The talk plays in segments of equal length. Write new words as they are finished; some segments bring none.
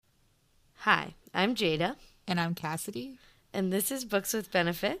Hi, I'm Jada. And I'm Cassidy. And this is Books with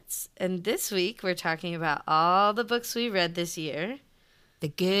Benefits. And this week we're talking about all the books we read this year. The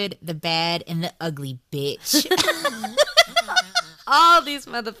good, the bad, and the ugly, bitch. All these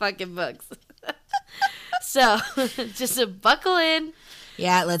motherfucking books. So, just buckle in.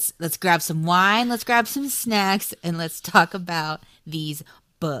 Yeah, let's grab some wine, let's grab some snacks, and let's talk about these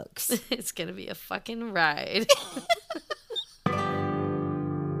books. It's going to be a fucking ride.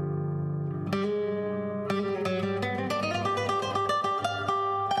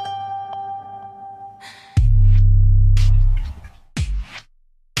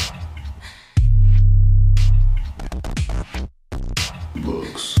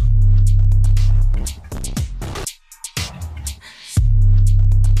 Books.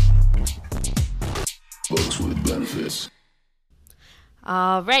 Books with benefits.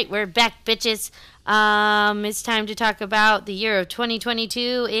 All right, we're back, bitches. It's time to talk about the year of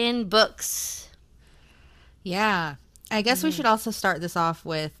 2022 in books. Yeah. I guess we should also start this off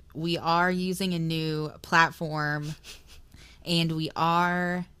with we are using a new platform and we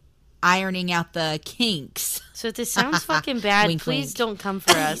are ironing out the kinks. So if this sounds fucking bad, Wink, please wink. don't come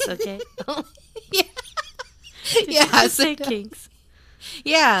for us, okay? Yeah. Did you just say kinks?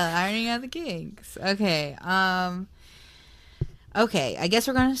 Yeah, ironing out the kinks. Okay. Okay, I guess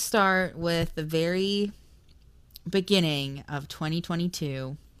we're going to start with the very beginning of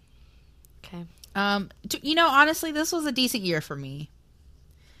 2022. Okay. Honestly, this was a decent year for me.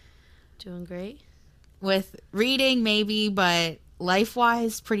 Doing great. With reading, maybe, but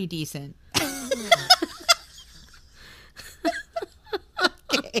life-wise, pretty decent.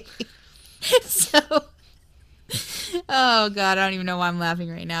 Okay. So, oh, God, I don't even know why I'm laughing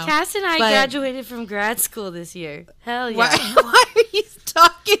right now. Cass and I graduated from grad school this year. Hell yeah. Why are you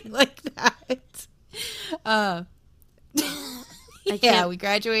talking like that? Yeah, we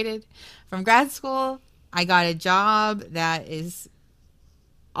graduated from grad school. I got a job that is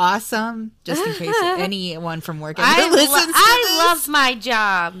awesome, just in case anyone from work ever listens to this. I love my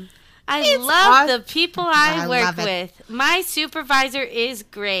job. I love the people I work with. My supervisor is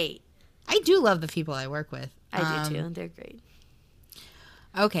great. I do love the people I work with. I do too. They're great.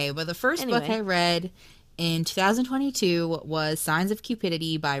 Okay, but the first book I read in 2022 was Signs of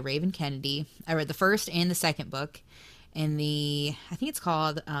Cupidity by Raven Kennedy. I read the first and the second book in I think it's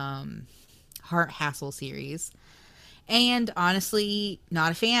called Heart Hassle series. And honestly,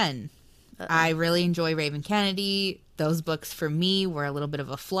 not a fan. I really enjoy Raven Kennedy. Those books for me were a little bit of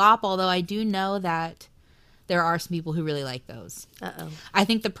a flop, although I do know that there are some people who really like those. I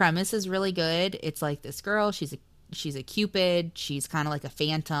think the premise is really good. It's like this girl, she's a Cupid. She's kind of like a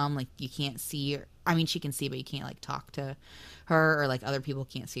phantom. Like you can't see her. I mean, she can see, but you can't like talk to her, or like other people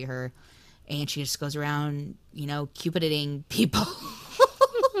can't see her. And she just goes around, Cupiding people,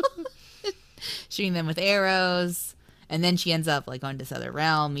 shooting them with arrows. And then she ends up like going to this other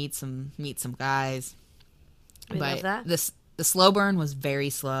realm, meet some guys. We love that. The slow burn was very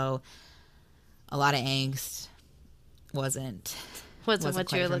slow. A lot of angst. Wasn't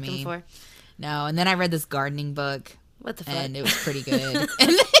what you were looking for. No, and then I read this gardening book. What the fuck? And it was pretty good.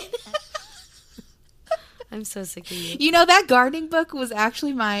 I'm so sick of you. That gardening book was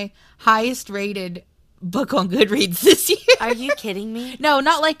actually my highest rated book on Goodreads this year. Are you kidding me? No,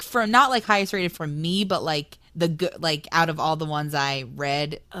 not like highest rated for me, but like out of all the ones I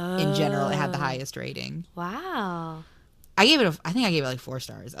read in general, it had the highest rating. Wow. I think I gave it like 4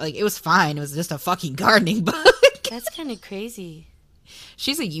 stars. Like it was fine. It was just a fucking gardening book. That's kind of crazy.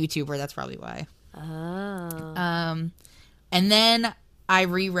 She's a YouTuber. That's probably why. Oh. And then I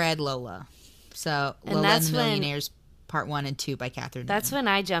reread Lola. So and Lola that's and the Millionaires Part 1 and 2 by Catherine. That's when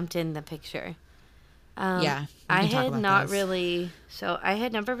I jumped in the picture. Yeah. I had not really. So I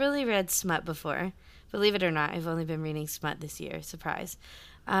had never really read smut before. Believe it or not, I've only been reading smut this year. Surprise.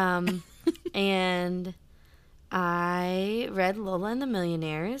 And I read Lola and the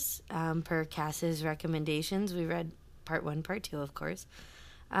Millionaires per Cass's recommendations. We read Part 1, Part 2, of course.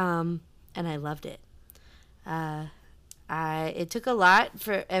 And I loved it. It took a lot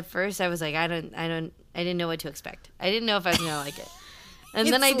at first. I was like, I didn't know what to expect. I didn't know if I was going to like it. And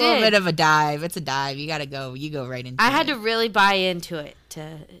then I did. It's a little bit of a dive. It's a dive. You got to go. You go right into it. I had to really buy into it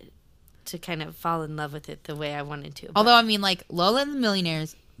to kind of fall in love with it the way I wanted to. Although, I mean, like, Lola and the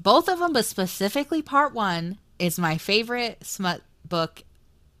Millionaires, both of them, but specifically Part 1, is my favorite smut book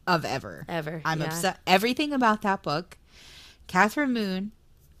of ever. I'm obsessed. Everything about that book. Catherine Moon.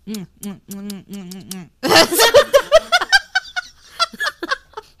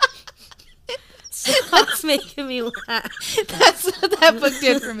 Stop making me laugh. That's what that book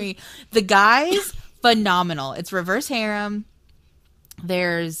did for me. The guy's phenomenal. It's reverse harem.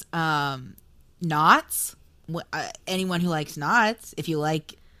 There's Knots. Anyone who likes Knots, if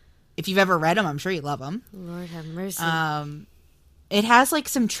you've ever read them, I'm sure you love them. Lord have mercy. It has like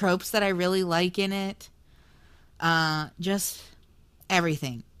some tropes that I really like in it. Just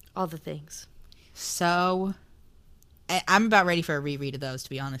everything. All the things. So I'm about ready for a reread of those, to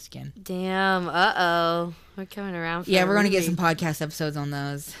be honest, again. Damn. Uh-oh. We're coming around for Yeah, we're going to get some podcast episodes on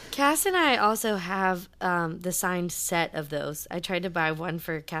those. Cass and I also have the signed set of those. I tried to buy one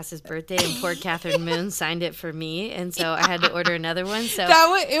for Cass's birthday, and poor Catherine Moon signed it for me, and so I had to order another one. So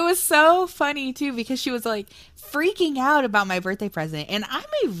it was so funny, too, because she was, like, freaking out about my birthday present, and I'm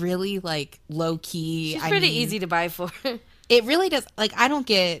a really, like, low-key... She's pretty easy to buy for. It really does... Like, I don't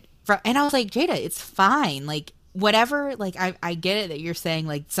get... And I was like, Jada, it's fine. Like, whatever... Like, I get it that you're saying,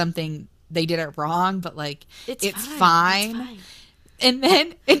 like, something... They did it wrong, but, like, it's fine. It's fine. And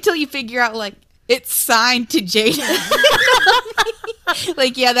then, until you figure out, like, it's signed to Jada.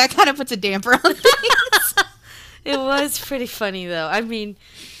 Like, yeah, that kind of puts a damper on things. It was pretty funny, though. I mean,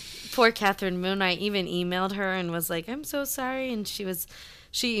 poor Catherine Moon, I even emailed her and was like, I'm so sorry. And she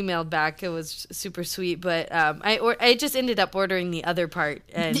emailed back. It was super sweet. But I just ended up ordering the other part.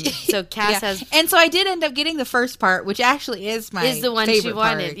 And so Cass has... And so I did end up getting the first part, which actually is the one she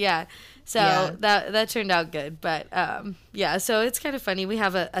wanted, part. Yeah. So that turned out good. But, yeah, so it's kind of funny. We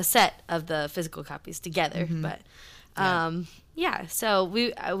have a set of the physical copies together. Mm-hmm. But, yeah, so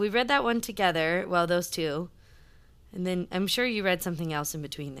we read that one together. Well, those two. And then I'm sure you read something else in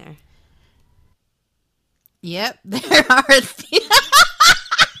between there. Yep, there are...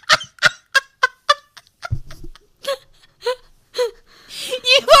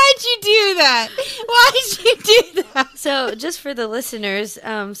 Why'd you do that? Why'd you do that? So, just for the listeners,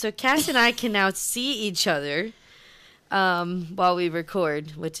 so Cass and I can now see each other while we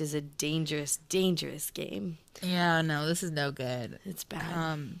record, which is a dangerous, dangerous game. Yeah, no, this is no good. It's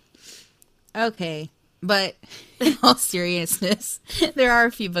bad. Okay, but in all seriousness, there are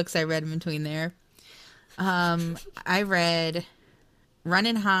a few books I read in between there. I read Run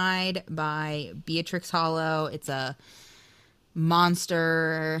and Hide by Beatrix Hollow. It's a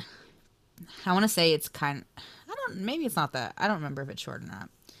monster. I want to say it's maybe it's not that. I don't remember if it's short or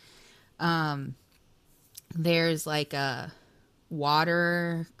not. There's like a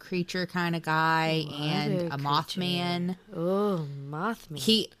water creature kind of guy and a Mothman. Oh,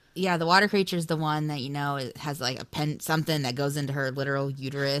 Mothman. The water creature is the one that, it has like something that goes into her literal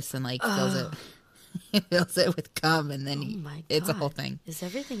uterus and like fills it with cum, and then it's a whole thing. Is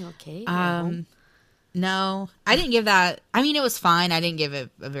everything okay? No, I didn't give that. I mean, it was fine. I didn't give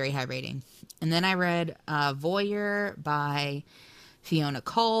it a very high rating. And then I read Voyeur by Fiona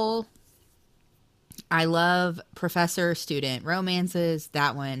Cole. I love professor-student romances.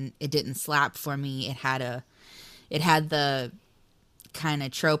 That one, it didn't slap for me. It had the kind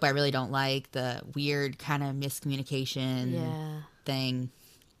of trope I really don't like, the weird kind of miscommunication thing.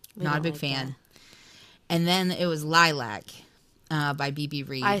 Not a big fan. That. And then it was Lilac by B.B.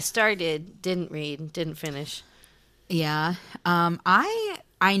 Reed. I started, didn't read, didn't finish. Yeah.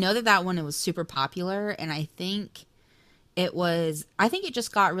 I know that one, it was super popular, and I think it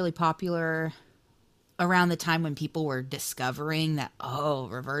just got really popular around the time when people were discovering that,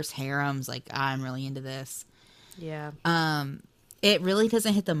 reverse harems, like, I'm really into this. Yeah. It really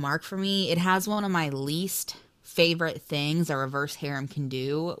doesn't hit the mark for me. It has one of my least favorite things a reverse harem can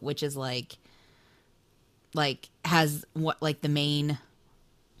do, which is like has what, like, the main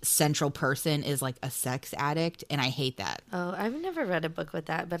central person is like a sex addict, and I hate that. Oh, I've never read a book with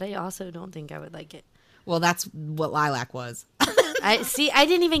that, but I also don't think I would like it. Well, that's what Lilac was. I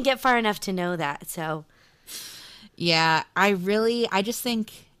didn't even get far enough to know that, so. Yeah, I just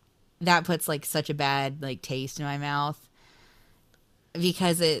think that puts like such a bad like taste in my mouth,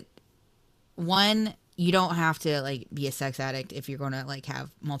 because you don't have to like be a sex addict if you're going to like have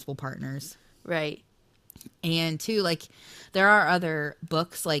multiple partners. Right. And two, like, there are other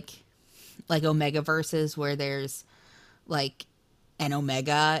books like Omega Verses where there's like an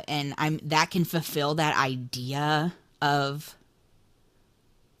Omega, and that can fulfill that idea of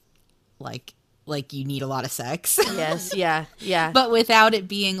like you need a lot of sex. Yes, yeah. But without it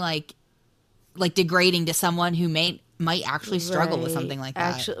being like degrading to someone who might actually struggle with something like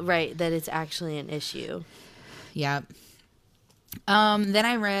that. Right, that it's actually an issue. Yeah. Then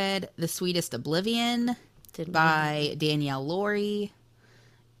I read The Sweetest Oblivion by Danielle Laurie.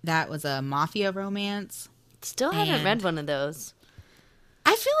 That was a mafia romance. Still haven't read one of those.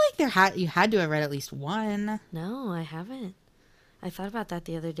 I feel like you had to have read at least one. No, I haven't. I thought about that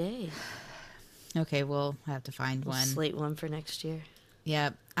the other day. Okay, we'll have to find one. Slate one for next year.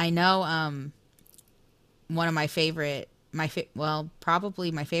 Yeah, I know. One of my favorite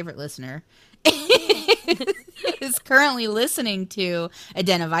probably my favorite listener is currently listening to A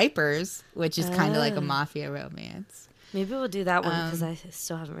Den of Vipers, which is kind of like a mafia romance. Maybe we'll do that one because I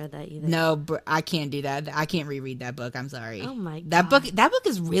still haven't read that either. No, I can't do that. I can't reread that book. I'm sorry. Oh my god. That book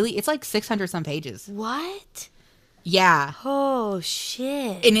is really, it's like 600 some pages. What? Yeah. Oh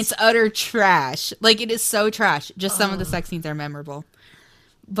shit. And it's utter trash. Like, it is so trash. Just some of the sex scenes are memorable.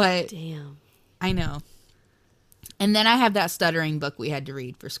 But damn. I know. And then I have that stuttering book we had to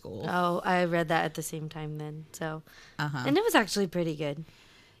read for school. Oh, I read that at the same time then. So, and it was actually pretty good.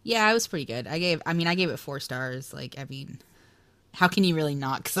 Yeah, it was pretty good. I gave it 4 stars. Like, I mean, how can you really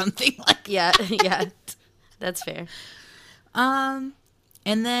knock something like yeah, that? Yeah, that's fair. And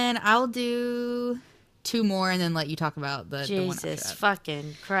then I'll do 2 more and then let you talk about the one after that. Jesus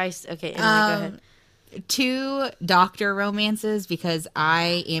fucking Christ. Okay, Emily, go ahead. 2 doctor romances because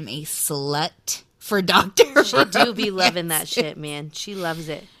I am a slut for doctor romances. She do be loving that shit, man. She loves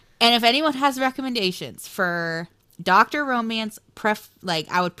it. And if anyone has recommendations for doctor romance,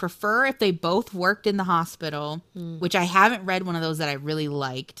 I would prefer if they both worked in the hospital, which I haven't read one of those that I really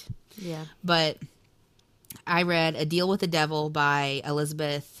liked. Yeah. But I read A Deal with the Devil by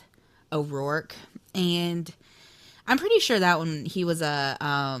Elizabeth O'Rourke, and I'm pretty sure that one he was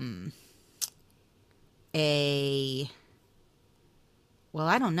well,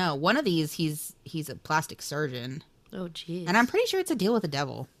 I don't know. One of these he's a plastic surgeon. Oh jeez. And I'm pretty sure it's A Deal with the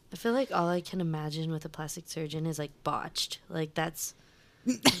Devil. I feel like all I can imagine with a plastic surgeon is like botched. Like that's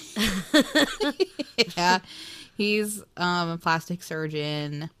yeah. He's a plastic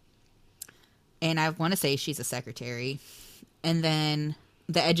surgeon. And I want to say she's a secretary. And then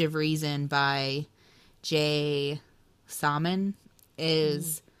The Edge of Reason by Jay Salmon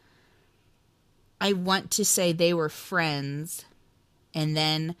is I want to say they were friends. And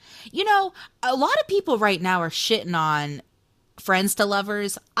then, a lot of people right now are shitting on Friends to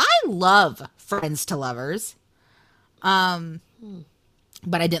Lovers. I love Friends to Lovers. But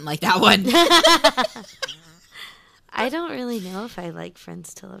I didn't like that one. I don't really know if I like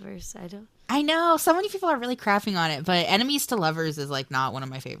Friends to Lovers. I know. So many people are really crapping on it, but Enemies to Lovers is like not one of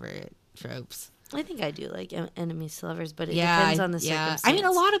my favorite tropes. I think I do like Enemies to Lovers, but it depends on the circumstance. I mean,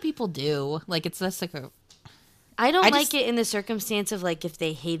 a lot of people do. Like, it's just like I don't like it in the circumstance of like if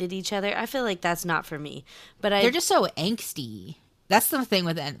they hated each other. I feel like that's not for me. But they're just so angsty. That's the thing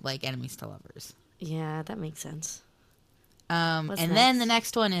with like Enemies to Lovers. Yeah, that makes sense. Then the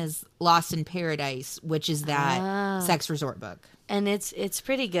next one is Lost in Paradise, which is that sex resort book, and it's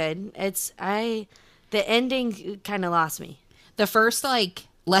pretty good. The ending kind of lost me. The first like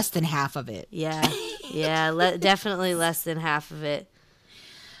less than half of it. Yeah, definitely less than half of it.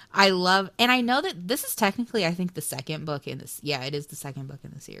 And I know that this is technically, I think, the second book in this. Yeah, it is the second book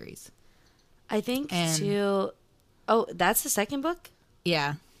in the series. I think too. Oh, that's the second book?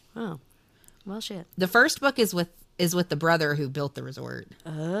 Yeah. Oh, well, shit. The first book is with the brother who built the resort.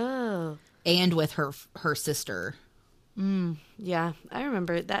 Oh. And with her sister. Yeah, I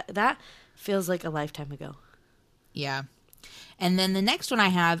remember that. That feels like a lifetime ago. Yeah. And then the next one I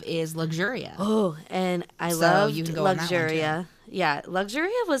have is Luxuria. Oh, and I love Luxuria. Yeah,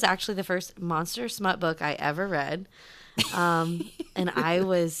 Luxuria was actually the first monster smut book I ever read. And I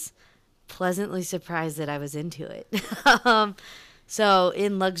was pleasantly surprised that I was into it. So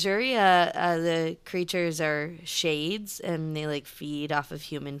in Luxuria, the creatures are shades and they like feed off of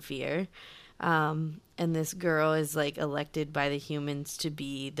human fear. And this girl is like elected by the humans to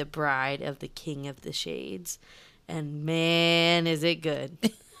be the bride of the king of the shades. And man, is it good.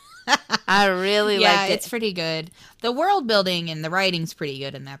 I really liked it. Yeah, it's pretty good. The world building and the writing's pretty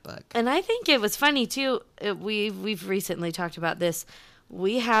good in that book. And I think it was funny too. We've recently talked about this.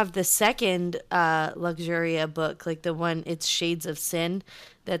 We have the second Luxuria book, like the one, it's Shades of Sin.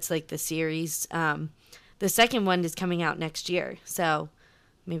 That's like the series. The second one is coming out next year. So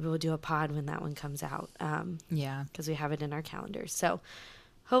maybe we'll do a pod when that one comes out. Yeah. Because we have it in our calendars. So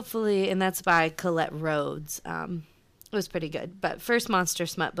hopefully, and that's by Colette Rhodes. It was pretty good. But first monster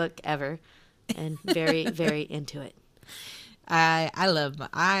smut book ever. And very, very into it. I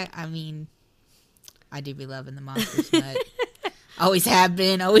mean, I do be loving the monster smut. Always have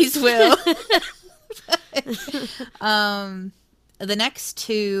been, always will. The next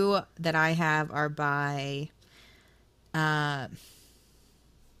 2 that I have are by I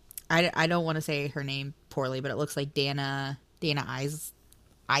don't want to say her name poorly, but it looks like Dana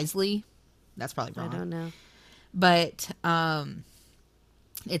Isley. That's probably wrong. I don't know. But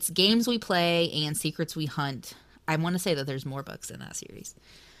it's Games We Play and Secrets We Hunt. I want to say that there's more books in that series.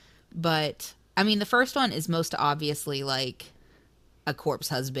 But, I mean, the first one is most obviously like a corpse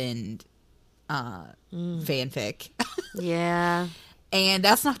husband fanfic. Yeah. And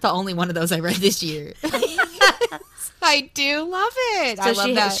that's not the only one of those I read this year. I do love it. So I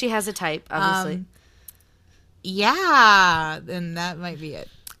love that. She has a type, obviously. Yeah, and that might be it.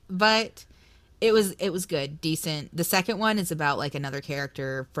 But it was good, decent. The second one is about like another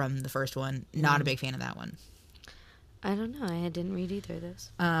character from the first one. Not a big fan of that one. I don't know. I didn't read either of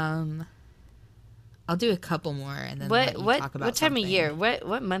those. I'll do a couple more and then let you talk about what time something. of year?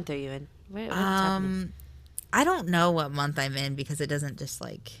 What month are you in? What's happening? I don't know what month I'm in because it doesn't just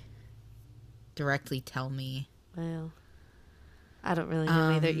like directly tell me. Well, I don't really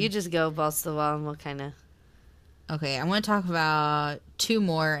know either. You just go balls to the wall and we'll kind of. Okay, I want to talk about two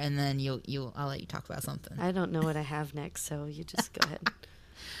more and then I'll let you talk about something. I don't know what I have next, so you just go ahead.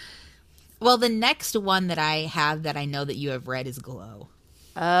 Well, the next one that I have that I know that you have read is Glow.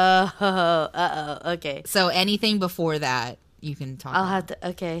 Oh, okay. So anything before that, you can talk about. I'll have to,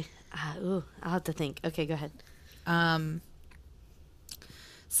 okay. I'll have to think. Okay, go ahead.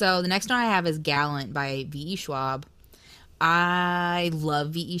 So the next one I have is Gallant by V.E. Schwab. I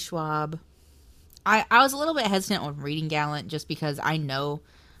love V.E. Schwab. I was a little bit hesitant on reading Gallant just because I know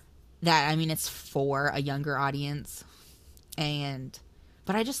that, I mean, it's for a younger audience.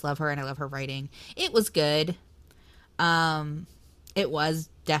 But I just love her and I love her writing. It was good. It was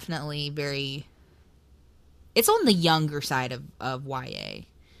definitely it's on the younger side of YA.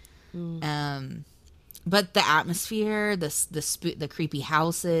 But the atmosphere, the creepy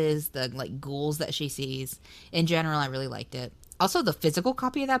houses, the like ghouls that she sees, in general, I really liked it. Also, the physical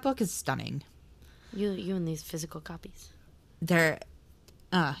copy of that book is stunning. You and these physical copies. They're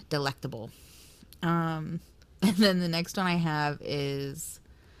delectable. And then the next one I have is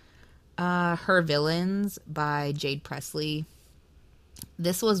Her Villains by Jade Presley.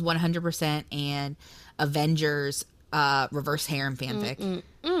 This was 100% an Avengers reverse harem fanfic.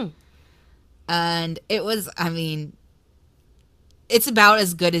 And it was, I mean, it's about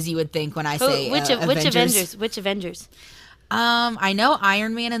as good as you would think when I say which Avengers? Which Avengers? I know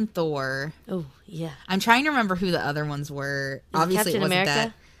Iron Man and Thor. Oh, yeah. I'm trying to remember who the other ones were. Obviously, Captain it wasn't America?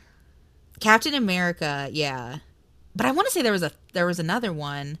 that. Captain America, yeah. But I want to say there was another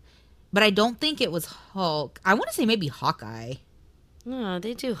one, but I don't think it was Hulk. I want to say maybe Hawkeye. No,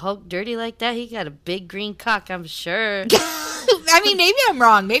 they do Hulk dirty like that. He got a big green cock, I'm sure. I mean, maybe I'm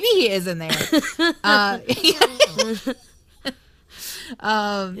wrong. Maybe he is in there.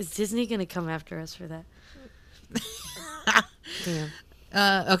 Is Disney going to come after us for that? Damn.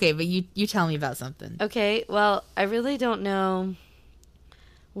 Okay, but you tell me about something. Okay, well, I really don't know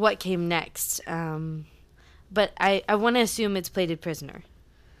what came next. But I want to assume it's Plated Prisoner.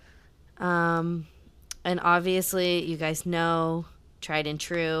 And obviously, you guys know, tried and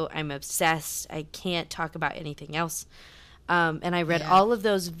true, I'm obsessed. I can't talk about anything else. And I read all of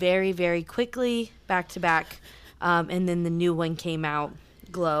those very, very quickly, back to back. And then the new one came out,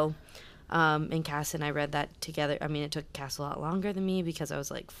 Glow. And Cass and I read that together. I mean, it took Cass a lot longer than me because I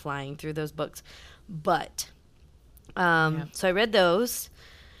was like flying through those books. But, so I read those.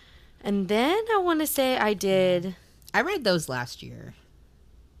 And then I want to say I read those last year.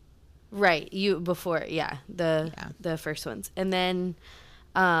 Right. The first ones. And then,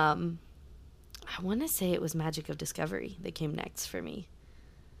 I want to say it was Magic of Discovery that came next for me.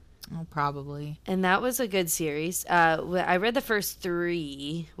 Oh, probably. And that was a good series. I read the first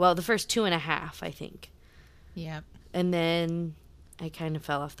 3. Well, the first 2.5, I think. Yep. And then I kind of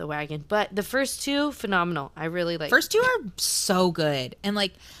fell off the wagon. But the first 2, phenomenal. I really like. First 2 are so good. And,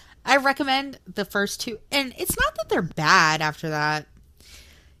 like, I recommend the first 2. And it's not that they're bad after that.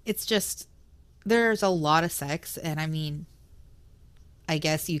 It's just there's a lot of sex. And, I mean, I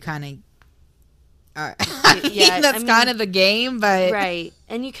guess you kind of... that's kind of the game, but right.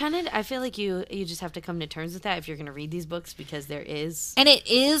 And you kind of, I feel like you just have to come to terms with that if you're going to read these books, because there is, and it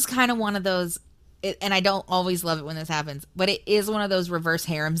is kind of one of those, and I don't always love it when this happens, but it is one of those reverse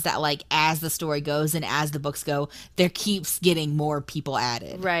harems that, like, as the story goes and as the books go, there keeps getting more people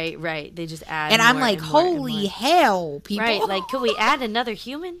added. Right. They just add, and I'm like, holy hell, people! Right, like, could we add another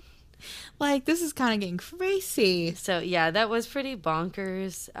human? Like, this is kind of getting crazy. So yeah, that was pretty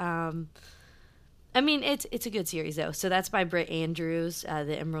bonkers. I mean, it's a good series, though. So that's by Britt Andrews,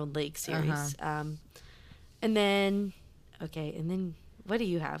 the Emerald Lake series. And then what do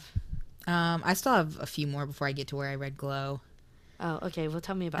you have? I still have a few more before I get to where I read Glow. Oh, okay. Well,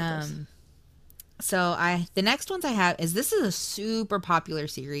 tell me about those. So the next ones I have this is a super popular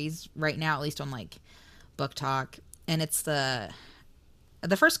series right now, at least on like Book Talk, and it's the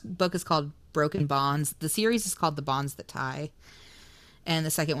first book is called Broken Bonds. The series is called The Bonds That Tie, and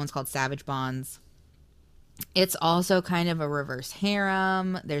the second one's called Savage Bonds. It's also kind of a reverse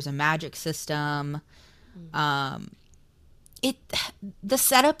harem. There's a magic system. The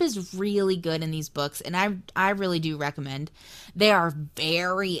setup is really good in these books, and I really do recommend. They are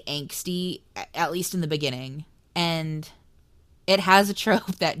very angsty, at least in the beginning, and it has a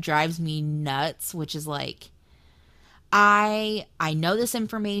trope that drives me nuts, which is like, I know this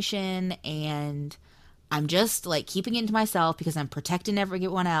information, and I'm just like keeping it to myself because I'm protecting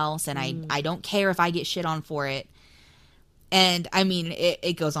everyone else, and I don't care if I get shit on for it. And I mean,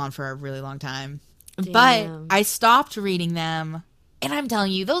 it goes on for a really long time. Damn. But I stopped reading them, and I'm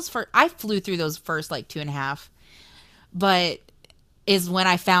telling you, I flew through those first like 2.5, but is when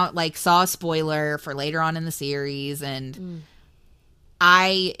I saw a spoiler for later on in the series, and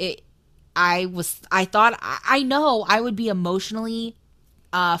I thought I know I would be emotionally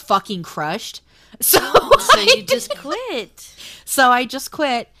fucking crushed. So you just quit. So I just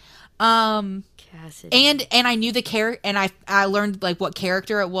quit. Cassidy. And I knew the character, and I learned like what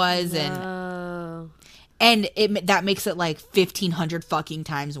character it was, and that makes it like 1,500 fucking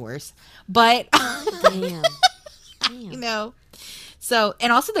times worse. But damn. You know. So,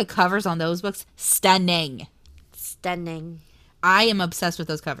 and also the covers on those books, stunning. I am obsessed with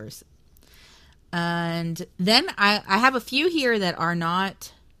those covers. And then I have a few here that are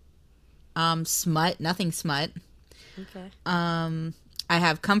not smut, nothing smut. Okay. I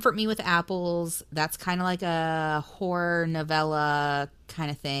have Comfort Me with Apples. That's kind of like a horror novella kind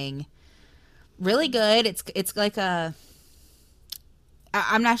of thing. Really good. It's like I'm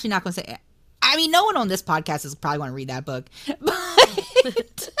actually not going to say. I mean, no one on this podcast is probably going to read that book.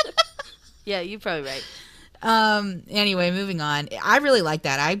 But yeah, you're probably right. Anyway, moving on. I really like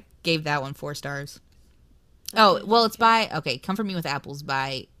that. I gave that one 4 stars. Oh, well, it's by Comfort Me with Apples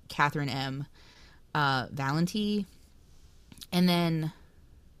by Catherine M. Valenti. And then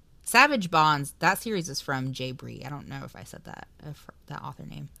Savage Bonds, that series is from Jay Bree. I don't know if I said that author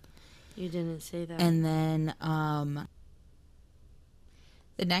name. You didn't say that. And then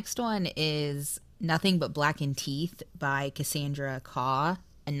the next one is Nothing But Blackened Teeth by Cassandra Kaw.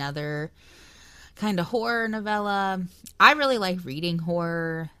 Another kind of horror novella. I really like reading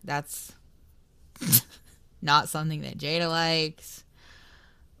horror. That's not something that Jada likes,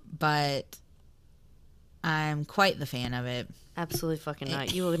 but I'm quite the fan of it. Absolutely fucking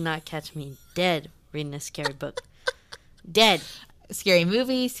not. You would not catch me dead reading a scary book. Dead. Scary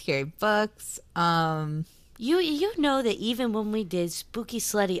movies, scary books. You know that even when we did Spooky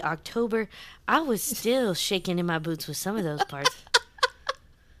Slutty October, I was still shaking in my boots with some of those parts.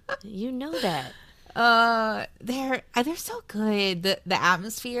 You know that. They're so good. The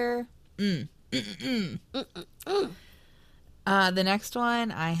atmosphere. The next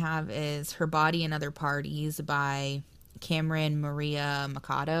one I have is Her Body and Other Parties by Cameron Maria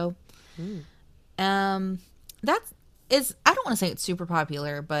Mikado. That is, I don't want to say it's super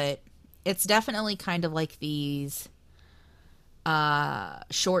popular, but it's definitely kind of like these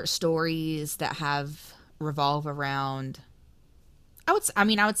short stories that revolve around, I would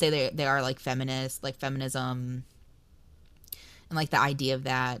say they are like feminist, like feminism, and like the idea of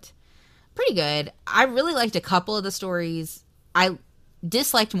that. Pretty good. I really liked a couple of the stories. I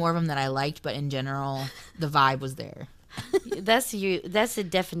disliked more of them than I liked, but in general, the vibe was there. That's you. That's the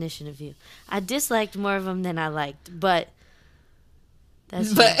definition of you. I disliked more of them than I liked, but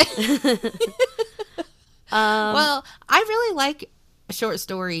that's. Well, I really like short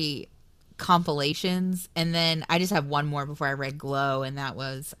story compilations, and then I just have one more before I read Glow, and that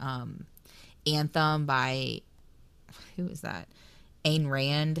was Anthem by, who is that? Ayn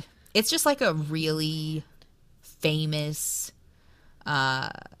Rand. It's just like a really famous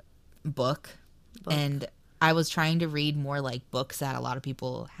book, and I was trying to read more like books that a lot of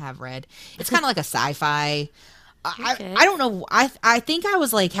people have read. It's kind of like a sci-fi. Okay. I don't know. I think I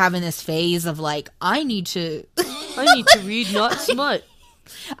was like having this phase of like, I need to read, not smut.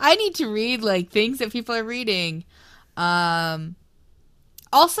 I need to read like things that people are reading. Also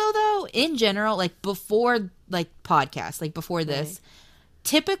though, in general, like before like podcasts, like before this,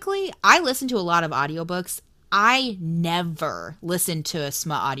 typically I listen to a lot of audiobooks. I never listen to a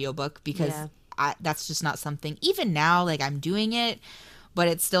smut audiobook because that's just not something, even now, like I'm doing it, but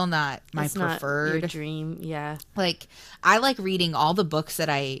it's still not my preferred. Not your dream, yeah. Like, I like reading all the books that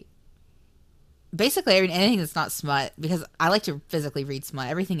basically anything that's not smut, because I like to physically read smut.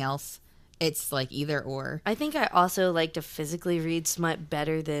 Everything else, it's like either or. I think I also like to physically read smut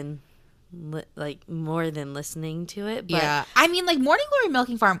better than, like, more than listening to it. But yeah. I mean, like, Morning Glory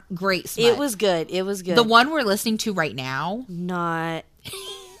Milking Farm, great smut. It was good. The one we're listening to right now? Not.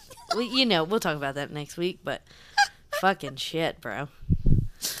 We'll talk about that next week, but fucking shit, bro.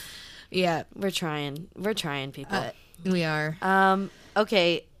 Yeah. We're trying, people. We are.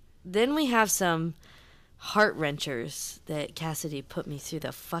 Okay, then we have some heart wrenchers that Cassidy put me through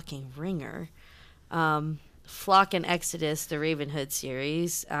the fucking ringer. Flock and Exodus, the Raven Hood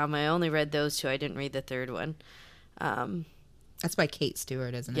series. I only read those two. I didn't read the third one. That's by Kate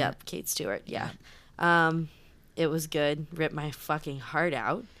Stewart, isn't it? Yep, Kate Stewart. Yeah. It was good. Ripped my fucking heart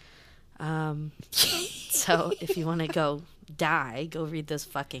out. So if you want to go die, go read those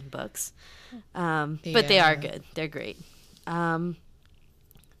fucking books. But they are good. They're great.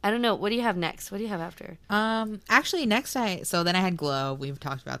 I don't know. What do you have next? What do you have after? Actually, next then I had Glow. We've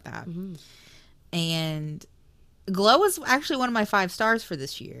talked about that. Mm-hmm. And Glow was actually one of my 5 stars for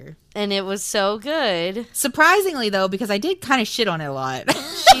this year. And it was so good. Surprisingly, though, because I did kind of shit on it a lot.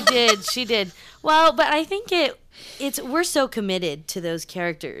 She did. Well, but I think we're so committed to those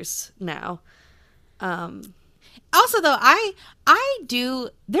characters now. Also, though, I do,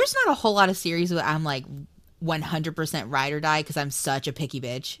 there's not a whole lot of series where I'm like 100% ride or die because I'm such a picky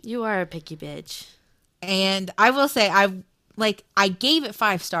bitch. You are a picky bitch. And I will say, I gave it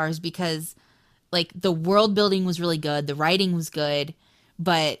 5 stars because, like, the world building was really good, the writing was good,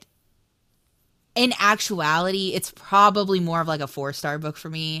 but in actuality, it's probably more of like a 4-star book for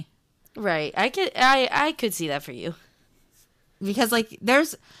me. Right. I could see that for you. Because, like,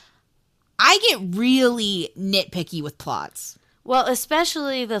 I get really nitpicky with plots. Well,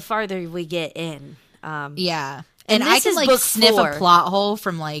 especially the farther we get in. Yeah. And I can, like, sniff 4. A plot hole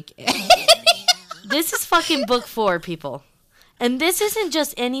from, like... This is fucking book 4, people. And this isn't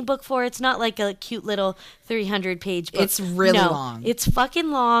just any book 4. It's not like a cute little 300-page book. It's really long. It's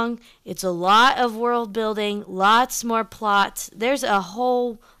fucking long. It's a lot of world building, lots more plots. There's a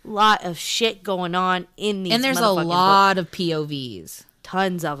whole lot of shit going on in these. And there's a lot of POVs.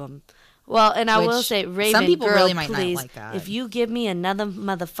 Tons of them. Well, and I will say, Raven, some people girl, really might please, not like that. If you give me another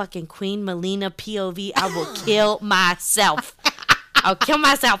motherfucking Queen Melina POV, I will kill myself. I'll kill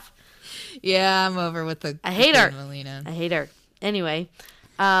myself. Yeah, I'm over with the I hate her. Melina. I hate her. Anyway,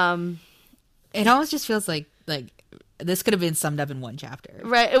 it almost just feels like this could have been summed up in one chapter.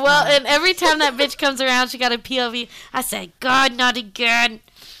 Right. Well, and every time that bitch comes around, she got a POV. I say, God, not again.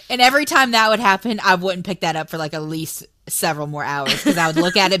 And every time that would happen, I wouldn't pick that up for like at least several more hours because I would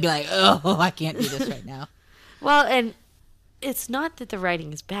look at it and be like, oh, I can't do this right now. Well, and it's not that the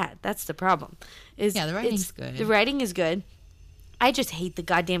writing is bad. That's the problem. Yeah, the writing's good. The writing is good. I just hate the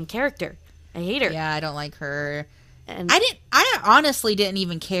goddamn character. I hate her. Yeah, I don't like her. And I honestly didn't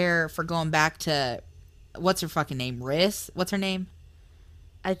even care for going back to, what's her fucking name? Riss? What's her name?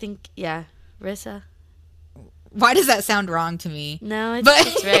 I think, yeah, Rissa. Why does that sound wrong to me? No,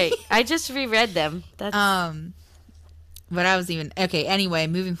 it's right. I just reread them. That's... But I was even... Okay, anyway,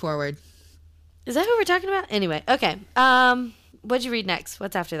 moving forward. Is that who we're talking about? Anyway, okay. What'd you read next?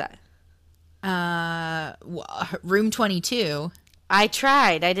 What's after that? Room 22. I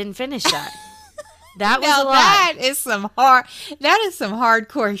tried. I didn't finish that. That was a lot. That is some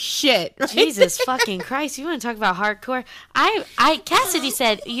hardcore shit. Right? Jesus fucking Christ. You want to talk about hardcore? Cassidy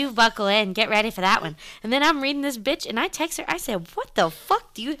said, you buckle in, get ready for that one. And then I'm reading this bitch and I text her. I said, what the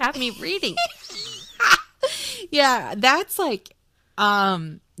fuck do you have me reading? Yeah, that's like,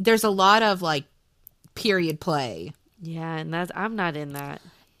 there's a lot of like period play. Yeah, and I'm not in that.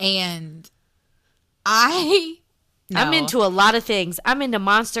 And No. I'm into a lot of things. I'm into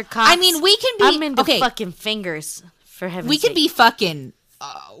monster cops. I mean, we can be... I'm into fucking fingers, for heaven's sake. We can be fucking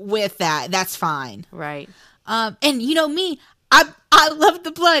with that. That's fine. Right. And you know me, I love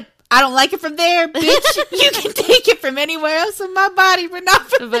the blood. I don't like it from there, bitch. You can take it from anywhere else in my body, but not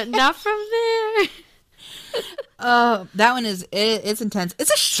from there. That one it's intense.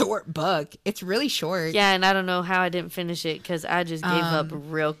 It's a short book. It's really short. Yeah, and I don't know how I didn't finish it because I just gave up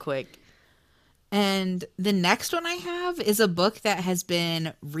real quick. And the next one I have is a book that has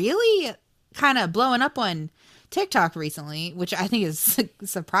been really kind of blowing up on TikTok recently, which I think is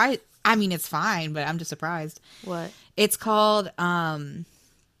surprised. I mean, it's fine, but I'm just surprised. What? It's called,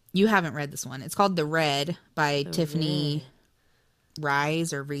 you haven't read this one. It's called The Red by Tiffany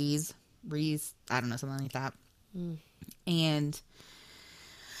Rees or Rees. I don't know, something like that. Mm. And...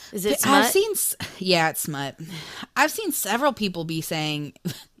 Is it smut? It's smut. I've seen several people be saying,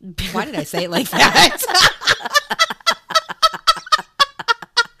 why did I say it like that?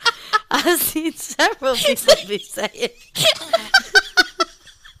 I've seen several people be saying.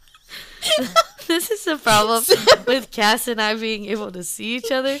 This is the problem with Cass and I being able to see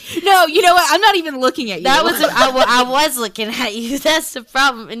each other. No, you know what? I'm not even looking at you. I was looking at you. That's the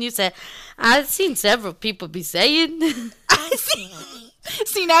problem. And you said, I've seen several people be saying.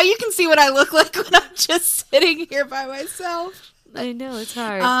 See, now you can see what I look like when I'm just sitting here by myself. I know, it's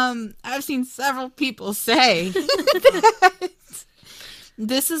hard. I've seen several people say that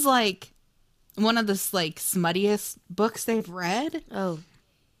this is like one of the like smuttiest books they've read. Oh.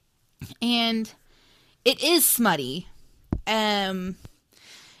 And it is smutty.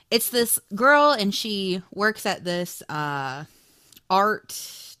 It's this girl, and she works at this art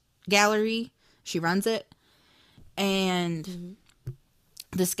gallery. She runs it. And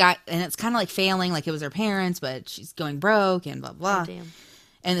this guy, and it's kind of like failing, like it was her parents, but she's going broke and blah, blah. Oh, damn.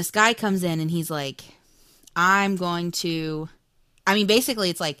 And this guy comes in, and he's like, basically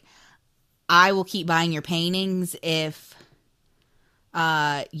it's like, I will keep buying your paintings if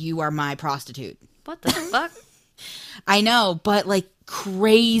you are my prostitute. What the fuck? I know, but like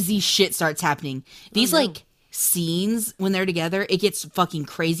crazy shit starts happening. These like scenes when they're together, it gets fucking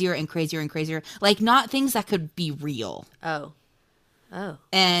crazier and crazier and crazier. Like not things that could be real. Oh.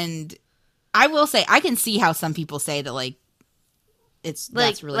 And I will say, I can see how some people say that like that's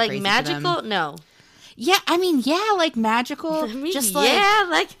really crazy magical. for them. No. Yeah, like magical. Just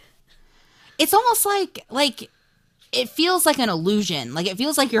like it's almost like it feels like an illusion. Like it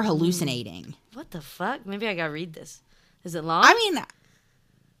feels like you're hallucinating. What the fuck? Maybe I gotta read this. Is it long? I mean,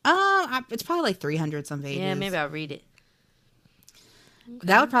 it's probably like 300 some pages. Yeah, maybe I'll read it. Okay.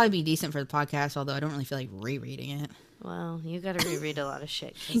 That would probably be decent for the podcast, although I don't really feel like rereading it. Well, you gotta reread a lot of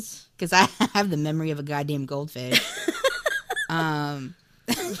shit. Because I have the memory of a goddamn goldfish.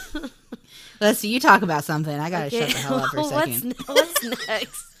 Let's see, you talk about something. I gotta shut the hell up for a second. What's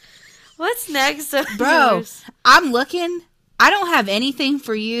next? What's next? Bro, I'm looking. I don't have anything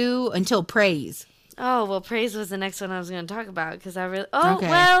for you until Praise. Oh, well, Praise was the next one I was going to talk about because I really... Oh, okay.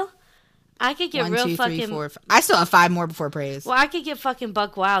 Well, I could get 1, real 2, 3, fucking... 4, 5. I still have 5 more before Praise. Well, I could get fucking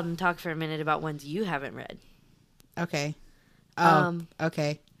buck wild and talk for a minute about ones you haven't read. Okay. Oh,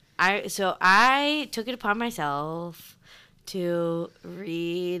 okay. So I took it upon myself to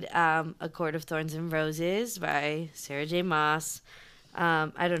read A Court of Thorns and Roses by Sarah J. Maas.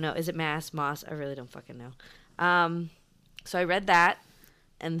 I don't know. Is it Moss? I really don't fucking know. So I read that,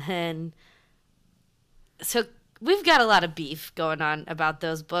 and then... So we've got a lot of beef going on about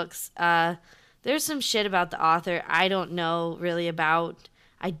those books. There's some shit about the author I don't know really about.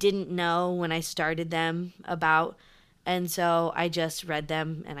 I didn't know when I started them about. And so I just read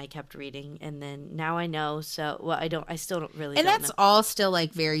them and I kept reading. And then now I know. So, well, I still don't really know. And that's all still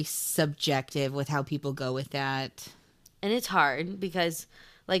like very subjective with how people go with that. And it's hard because...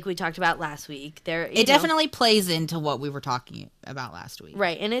 Like we talked about last week, it definitely plays into what we were talking about last week.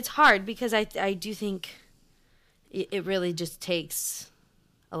 Right. And it's hard because I do think it really just takes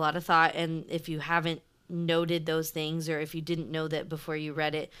a lot of thought. And if you haven't noted those things, or if you didn't know that before you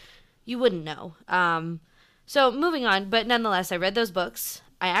read it, you wouldn't know. So moving on, but nonetheless, I read those books.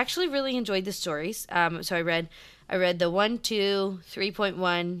 I actually really enjoyed the stories. So I read the 1, 2,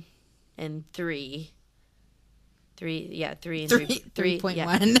 3.1, and 3. 3 and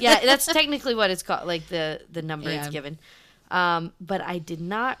 3.1. Yeah, that's technically what it's called, like the number it's given. But I did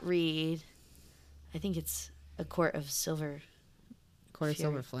not read, I think it's A Court of Silver. Court of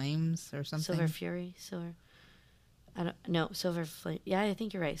Silver Flames or something? Silver Fury? Silver Flame. Yeah, I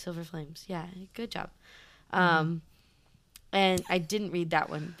think you're right. Silver Flames. Yeah, good job. And I didn't read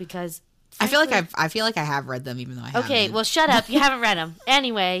that one because... Frankly, I feel like I have read them even though I haven't. Okay, well, shut up. You haven't read them.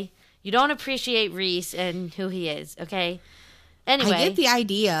 Anyway... You don't appreciate Reese and who he is, okay? Anyway. I get the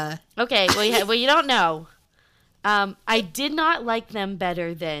idea. Okay, well, you don't know. I did not like them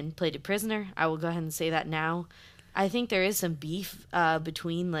better than Plated Prisoner. I will go ahead and say that now. I think there is some beef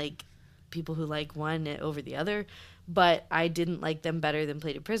between, like, people who like one over the other, but I didn't like them better than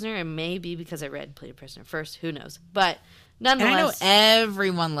Plated Prisoner, and maybe because I read Plated Prisoner first. Who knows? But... Nonetheless, and I know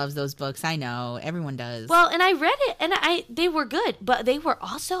everyone loves those books. I know. Everyone does. Well, and I read it, and they were good, but they were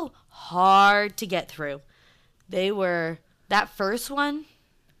also hard to get through. That first one,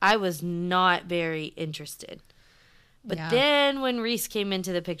 I was not very interested. But then when Reese came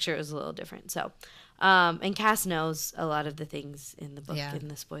into the picture, it was a little different. So, and Cass knows a lot of the things in the book and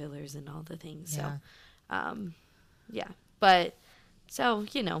the spoilers and all the things. So, But, so,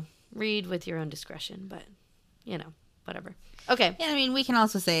 read with your own discretion, but, whatever. Okay. Yeah, I mean, we can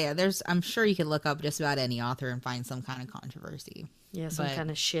also say I'm sure you could look up just about any author and find some kind of controversy. Yeah, some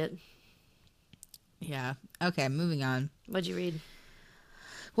kind of shit. Yeah. Okay, moving on. What'd you read?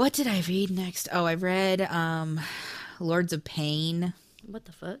 What did I read next? Oh, I read Lords of Pain. What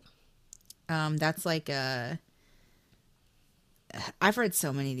the fuck? That's like I've read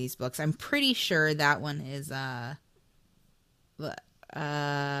so many of these books. I'm pretty sure that one is it's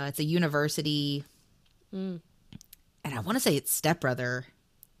a university. And I want to say it's stepbrother.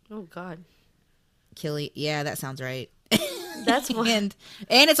 Oh, God. Yeah, that sounds right. That's one. and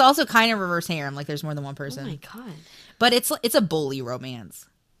it's also kind of reverse harem. Like there's more than one person. Oh my god! But it's a bully romance,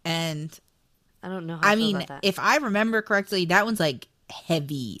 and I don't know. How I feel about that. If I remember correctly, that one's like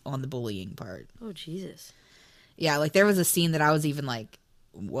heavy on the bullying part. Oh Jesus! Yeah, like there was a scene that I was even like,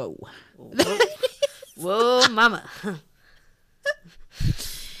 whoa, whoa, mama.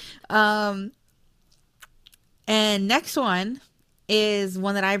 And next one is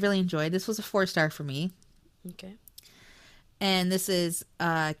one that I really enjoyed. This was a 4-star for me. Okay. And this is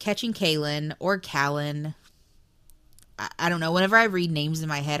Catching Kalin or Callan. I don't know. Whenever I read names in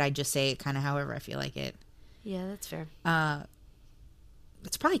my head, I just say it kind of however I feel like it. Yeah, that's fair.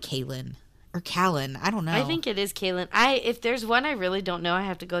 It's probably Kalin or Callan. I don't know. I think it is Kalin. If there's one I really don't know, I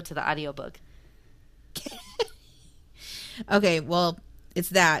have to go to the audiobook. Okay, well, it's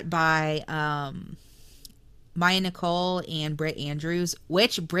that by Maya Nicole and Britt Andrews,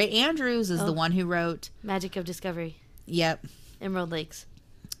 which Britt Andrews is the one who wrote Magic of Discovery. Yep. Emerald Lakes.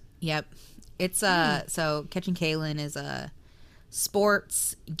 Yep. It's so Catching Kalin is a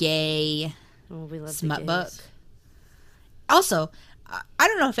sports gay smut book. Also, I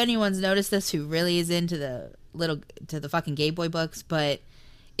don't know if anyone's noticed this who really is into the fucking gay boy books, but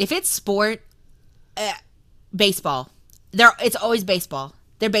if it's sport, baseball, it's always baseball.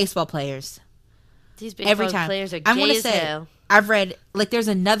 They're baseball players. These baseball players are gay as hell. I've read, like, there's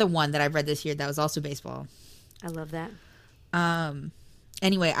another one that I've read this year that was also baseball. I love that.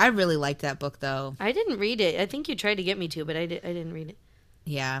 Anyway, I really liked that book, though. I didn't read it. I think you tried to get me to, but I didn't read it.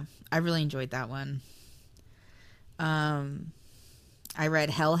 Yeah, I really enjoyed that one. I read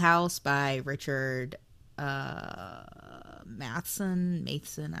Hell House by Richard Matheson. I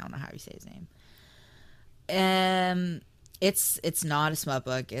don't know how you say his name. It's not a smut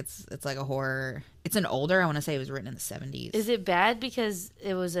book. It's like a horror. It's an older. I want to say it was written in the 70s. Is it bad because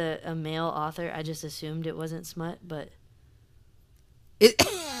it was a male author? I just assumed it wasn't smut, but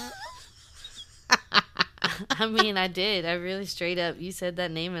I mean, I did. I really straight up. You said that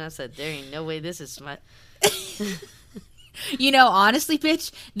name, and I said, "There ain't no way this is smut." You know, honestly,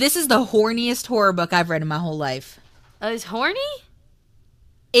 bitch, this is the horniest horror book I've read in my whole life. Oh, it's horny?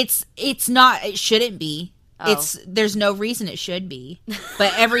 It's not. It shouldn't be. Oh. There's no reason it should be.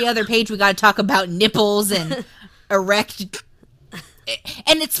 But every other page we got to talk about nipples and erect.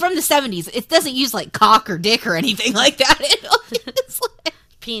 And it's from the 70s. It doesn't use like cock or dick or anything like that. It's like,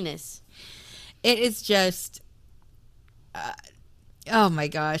 penis. It is just. Oh my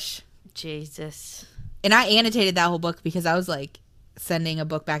gosh. Jesus. And I annotated that whole book because I was like sending a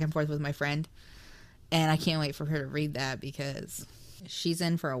book back and forth with my friend. And I can't wait for her to read that because she's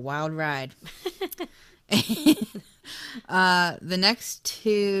in for a wild ride. The next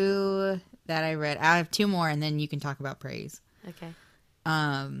two that I read, I have two more and then you can talk about praise. Okay.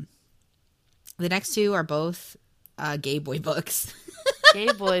 The next two are both gay boy books.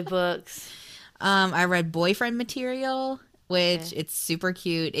 Gay boy books. I read Boyfriend Material, which it's super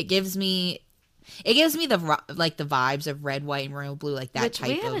cute. It gives me the vibes of Red, White, and Royal Blue, like that which type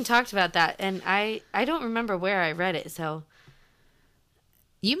we haven't talked about that, and I don't remember where I read it, so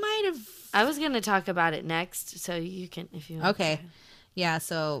you might have. I was going to talk about it next, so you can if you want. Okay, yeah.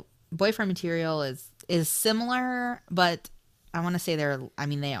 So Boyfriend Material is similar, but I want to say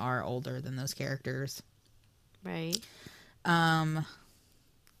they are older than those characters, right?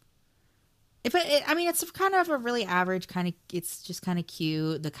 It's kind of a really average kind of. It's just kind of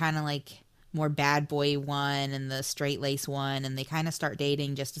cute. The kind of like more bad boy one and the straight lace one, and they kind of start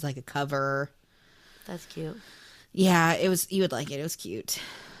dating just as like a cover. That's cute. Yeah, it was. You would like it. It was cute.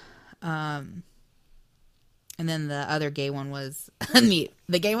 And then the other gay one was the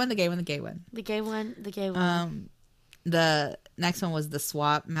gay one. The next one was The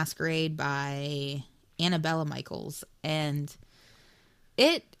Swap Masquerade by Annabella Michaels, and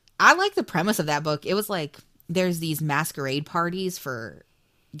I like the premise of that book. It was like there's these masquerade parties for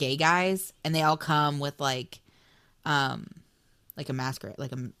gay guys, and they all come with like a masquerade,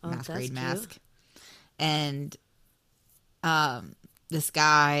 masquerade mask. Cute. And this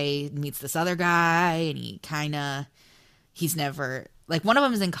guy meets this other guy, and he's never, like, one of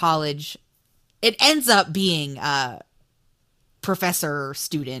them is in college. It ends up being professor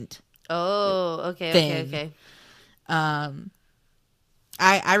student. Oh, okay. I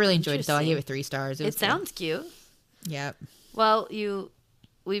really enjoyed it, though. I gave it 3 stars. It sounds cute. Yep. Well, we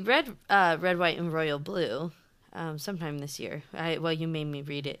read Red, White, and Royal Blue sometime this year. You made me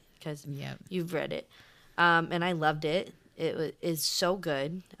read it because you've read it. And I loved it. It is so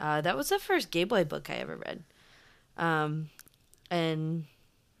good. That was the first gay boy book I ever read. And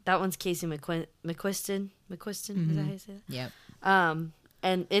that one's Casey McQuiston. Mm-hmm. Is that how you say that? Yep.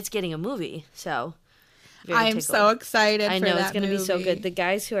 And it's getting a movie, so I'm tickled. so excited. I for know that it's going to be so movie. good. The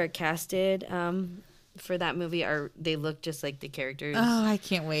guys who are casted for that movie they look just like the characters. Oh, I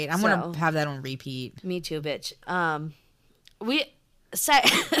can't wait. I'm gonna have that on repeat. Me too, bitch.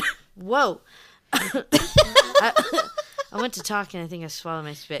 Whoa. I went to talk and I think I swallowed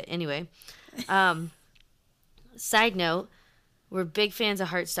my spit. Anyway, side note, we're big fans of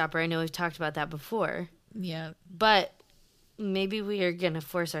Heartstopper. I know we've talked about that before. Yeah. But maybe we are going to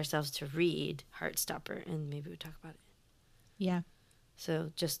force ourselves to read Heartstopper and maybe we talk about it. Yeah.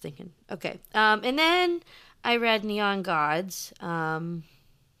 So just thinking. Okay. And then I read Neon Gods. That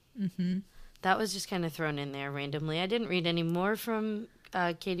was just kind of thrown in there randomly. I didn't read any more from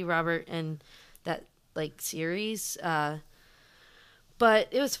Katie Robert and that series. But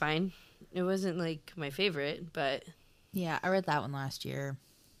it was fine. It wasn't my favorite, but yeah, I read that one last year.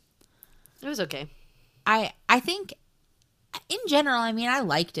 It was okay. I think in general, I mean, I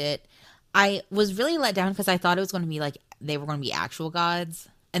liked it. I was really let down because I thought it was going to be they were going to be actual gods,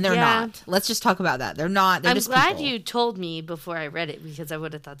 and they're not. Let's just talk about that. They're not. They're I'm just glad people. you told me before I read it because I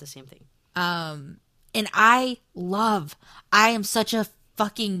would have thought the same thing. And I am such a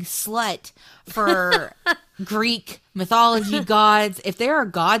fucking slut for Greek mythology gods. If there are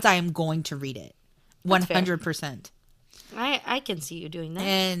gods, I am going to read it. 100%. I can see you doing that.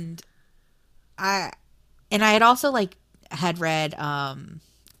 And I had also had read a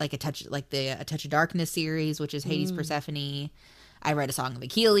touch A Touch of Darkness series, which is Hades Persephone. I read A Song of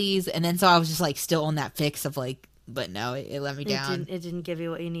Achilles, and then so I was just still on that fix of but no, it let me down. It didn't give you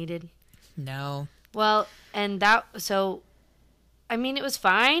what you needed. No. Well, and I mean, it was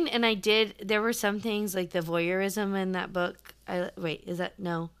fine, and there were some things like the voyeurism in that book. Wait, is that,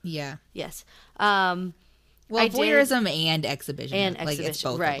 no? Yeah. Yes. Well, voyeurism and exhibition. It's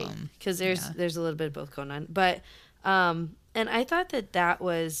both right. of them. Because there's a little bit of both going on. But, and I thought that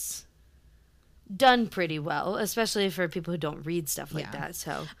was done pretty well, especially for people who don't read stuff like that,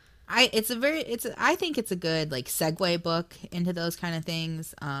 so... I think it's a good segue book into those kind of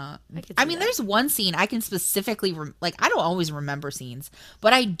things. I mean, there's one scene I can specifically I don't always remember scenes,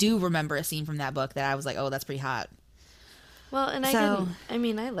 but I do remember a scene from that book that I was oh, that's pretty hot. Well, and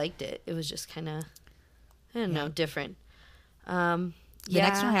I liked it. It was just kind of, I don't know, different. The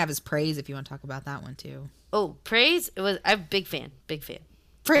next one I have is Praise, if you want to talk about that one too. Oh, Praise! I'm a big fan.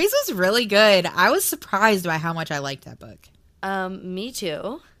 Praise was really good. I was surprised by how much I liked that book. Me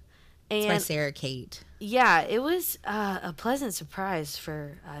too. It's by Sarah Kate. Yeah, it was a pleasant surprise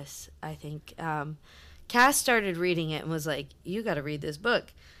for us, I think. Cass started reading it and was like, you got to read this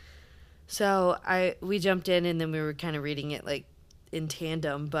book. So we jumped in and then we were kind of reading it in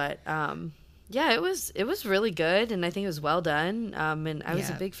tandem. But yeah, it was really good and I think it was well done. And I was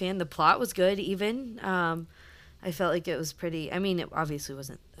a big fan. The plot was good even. I felt like it was pretty, I mean, it obviously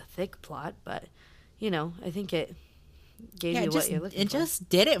wasn't a thick plot, but, I think it gave you what you're looking for. It just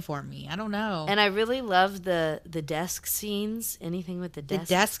did it for me. I don't know. And I really love the desk scenes. Anything with the desk. The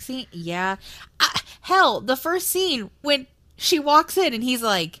desk scene? Yeah. Hell, the first scene when she walks in and he's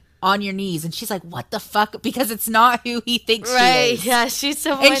on your knees and she's like, what the fuck? Because it's not who he thinks she is. Yeah, she's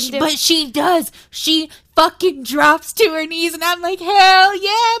someone but she does. She fucking drops to her knees and I'm like, hell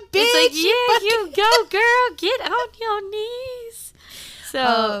yeah, bitch. It's you go, girl. Get on your knees.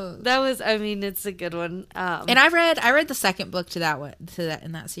 So that was, I mean, it's a good one. And I read the second book to that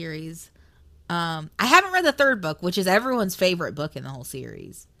in that series. I haven't read the third book, which is everyone's favorite book in the whole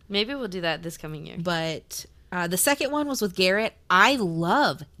series. Maybe we'll do that this coming year. But the second one was with Garrett. I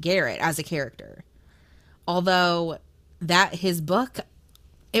love Garrett as a character. Although his book,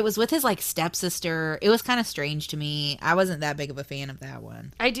 it was with his stepsister. It was kind of strange to me. I wasn't that big of a fan of that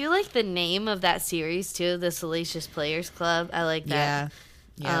one. I do like the name of that series too, the Salacious Players Club. I like that.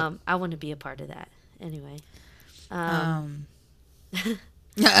 Yeah. I want to be a part of that. Anyway.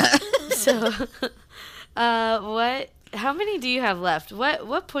 So, how many do you have left?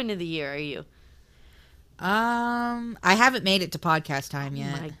 What point of the year are you? I haven't made it to podcast time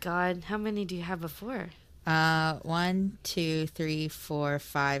yet. Oh my God. How many do you have before? 1, 2, 3, 4,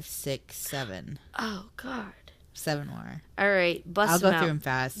 5, 6, 7. Oh God. 7 more. All right, I'll go through them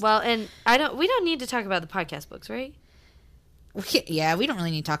fast. Well, and we don't need to talk about the podcast books, right? Yeah, we don't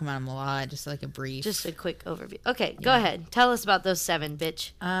really need to talk about them a lot. Just a brief. Just a quick overview. Okay, go ahead. Tell us about those 7,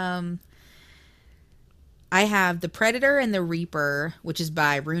 bitch. I have The Predator and the Reaper, which is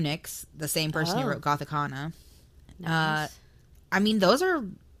by Runix, the same person who wrote Gothicana. Nice. I mean, those are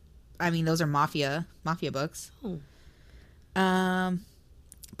mafia books.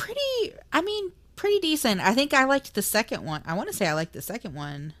 Pretty decent. I think I liked the second one. I want to say I liked the second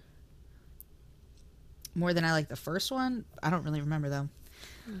one more than I liked the first one. I don't really remember though.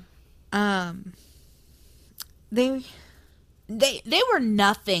 they were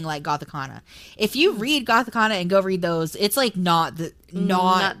nothing like Gothicana. If you read Gothicana and go read those, it's like not the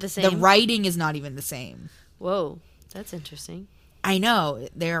same. The writing is not even the same. Whoa, that's interesting. I know,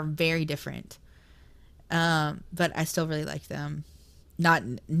 they're very different. But I still really like them.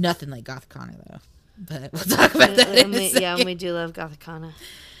 Nothing like Gothicana though. But we'll talk about that in a second. Yeah, we do love Gothicana.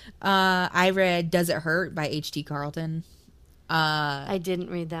 I read Does It Hurt by H.T. Carlton. I didn't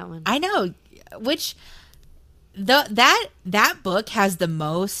read that one. I know, which that book has the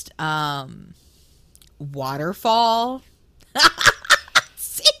most waterfall.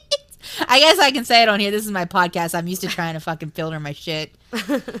 I guess I can say it on here. This is my podcast. I'm used to trying to fucking filter my shit.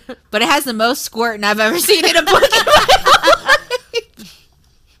 But it has the most squirting I've ever seen in a book in my life.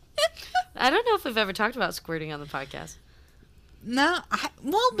 I don't know if we've ever talked about squirting on the podcast. No,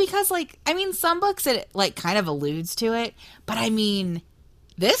 because some books it like kind of alludes to it, but I mean,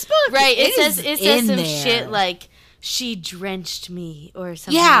 this book, right? It says some shit like she drenched me or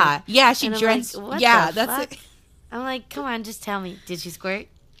something. Yeah, she drenched. Like, that's it. I'm like, come on, just tell me, did she squirt?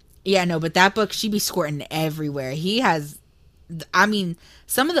 Yeah, no, but that book, she be squirting everywhere. Some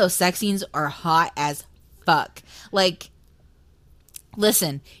of those sex scenes are hot as fuck. Like,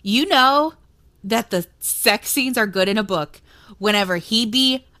 listen, you know that the sex scenes are good in a book whenever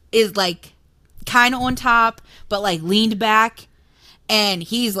is like kind of on top, but like leaned back, and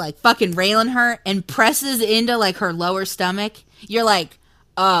he's like fucking railing her and presses into like her lower stomach. You're like,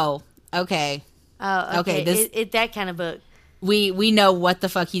 oh, okay. Oh, okay. It's that kind of book. We know what the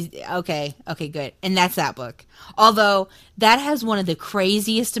fuck he's... Okay, good. And that's that book. Although, that has one of the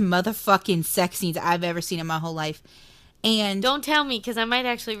craziest motherfucking sex scenes I've ever seen in my whole life. And... Don't tell me, because I might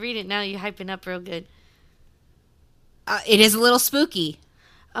actually read it now. You're hyping up real good. It is a little spooky.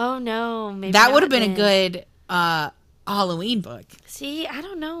 Oh, no. Maybe that would have been a good Halloween book. See, I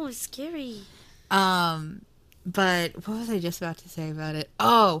don't know. It's scary. But what was I just about to say about it?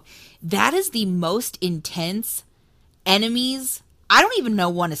 Oh, that is the most intense... enemies. I don't even know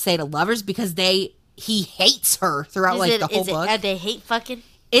want to say to lovers because he hates her throughout the whole book. They hate fucking?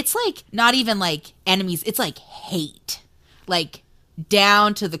 It's like not even like enemies. It's like hate, like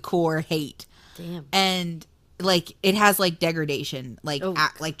down to the core hate. Damn. And like it has like degradation, like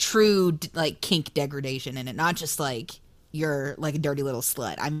like true like kink degradation in it, not just like you're like a dirty little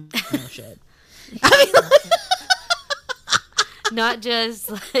slut. I'm no shit. I mean, not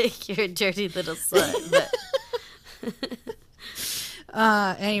just like you're a dirty little slut, but.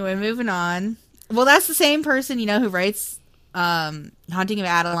 Anyway, moving on. Well, that's the same person, who writes Haunting of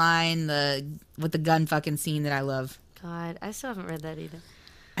Adeline, with the gun fucking scene that I love. God, I still haven't read that either.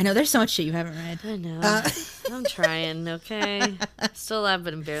 I know, there's so much shit you haven't read. I know. I'm trying, okay? Still alive,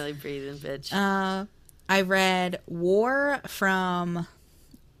 but I'm barely breathing, bitch. I read War from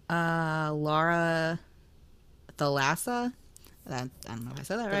Laura Thalassa. I don't know if I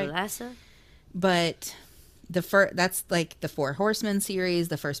said that right. Thalassa? But... that's like the Four Horsemen series.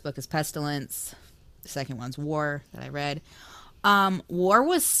 The first book is Pestilence. The second one's War that I read. War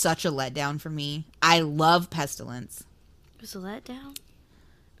was such a letdown for me. I love Pestilence. It was a letdown?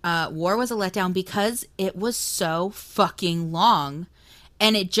 War was a letdown because it was so fucking long.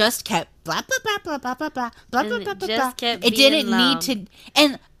 And it just kept blah, blah, blah, blah, blah, blah, blah, blah, blah, blah, blah. It didn't need to.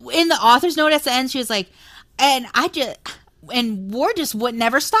 And in the author's note at the end, she was like, and War just would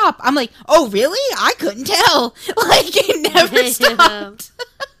never stop. I'm like, oh, really? I couldn't tell. Like, it never stopped.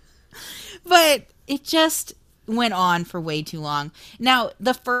 But it just went on for way too long. Now,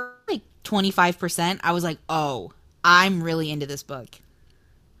 the first, 25%, I was like, oh, I'm really into this book.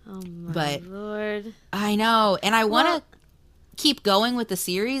 Oh, my Lord. I know. And I want to keep going with the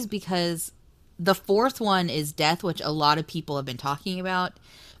series because the fourth one is Death, which a lot of people have been talking about.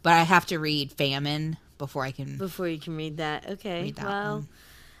 But I have to read Famine before you can read that. Okay. Well,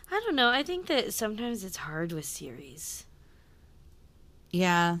 I don't know. I think that sometimes it's hard with series.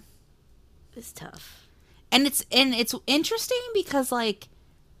 Yeah. It's tough. And it's interesting because like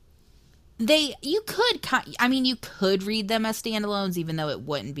you could read them as standalones even though it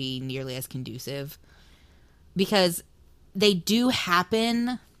wouldn't be nearly as conducive because they do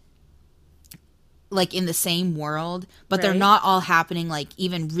happen like in the same world, but they're not all happening like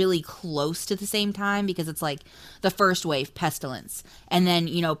even really close to the same time because it's like the first wave, Pestilence, and then,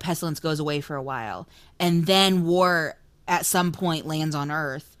 Pestilence goes away for a while, and then War at some point lands on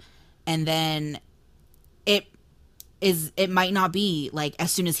Earth, and then it might not be like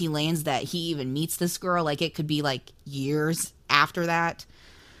as soon as he lands that he even meets this girl, like it could be like years after that.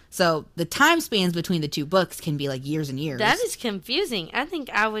 So the time spans between the two books can be like years and years. That is confusing. I think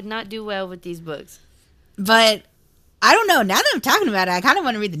I would not do well with these books. But I don't know. Now that I'm talking about it, I kind of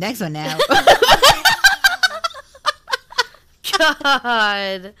want to read the next one now.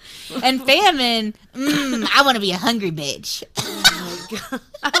 God. And famine, I want to be a hungry bitch. Oh my God.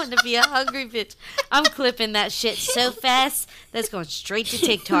 I want to be a hungry bitch. I'm clipping that shit so fast that's going straight to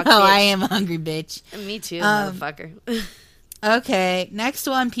TikTok. Oh, bitch. I am a hungry bitch. Me too, motherfucker. Okay, next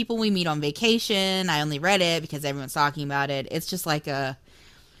one, People We Meet on Vacation. I only read it because everyone's talking about it. It's just like a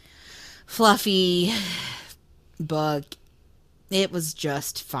fluffy book. It was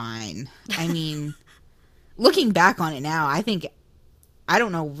just fine. I mean, looking back on it now, I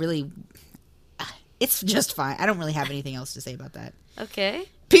don't know really. It's just fine. I don't really have anything else to say about that. Okay.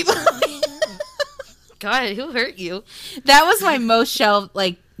 People. God, who hurt you? That was my most shelved,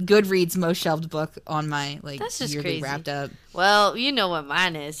 like, Goodreads most shelved book on my, like, That's just yearly crazy. wrapped up. Well, you know what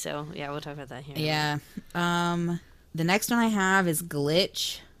mine is, so yeah, we'll talk about that here. Yeah. The next one I have is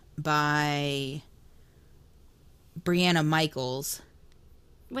Glitch by Brianna Michaels.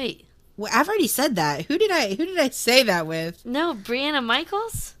 Wait. Well, I've already said that. Who did I say that with? No, Brianna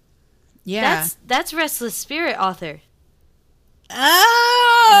Michaels? Yeah. That's Restless Spirit author.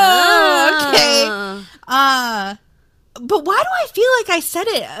 Oh, okay. But why do I feel like I said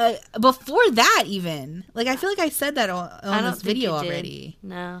it before that even? Like, I feel like I said that on this video already.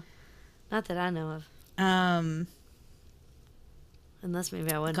 No. Not that I know of. Unless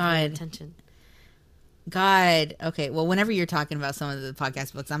maybe I wasn't paying attention. God. Okay, well, whenever you're talking about some of the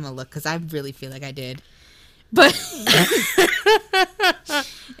podcast books, I'm going to look because I really feel like I did. But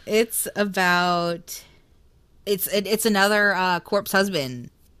it's about... It's another corpse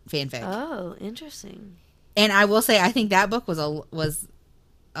husband fanfic. Oh, interesting. And I will say, I think that book was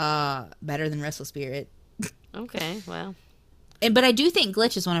better than Restless Spirit. Okay, well. But I do think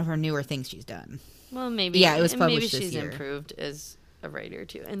Glitch is one of her newer things she's done. Well, maybe. Yeah, it was published maybe this year. she's improved as a writer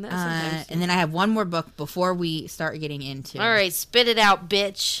too, and that's and then I have one more book before we start getting into. All right, spit it out,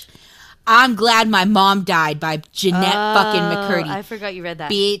 bitch. I'm Glad My Mom Died by Jeanette fucking McCurdy. I forgot you read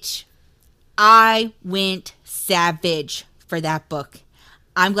that. Bitch, I went savage for that book.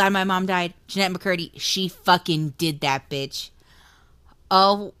 I'm Glad My Mom Died. Jeanette McCurdy, she fucking did that, bitch.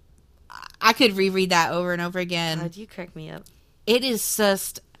 Oh, I could reread that over and over again. God, you crack me up. It is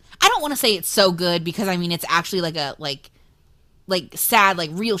just, I don't want to say it's so good because I mean it's actually like a like sad, like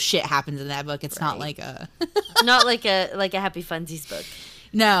real shit happens in that book. It's not like a not like a Happy Funsies book.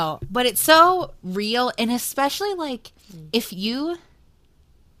 No, but it's so real, and especially like if you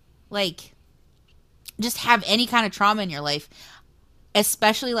like just have any kind of trauma in your life,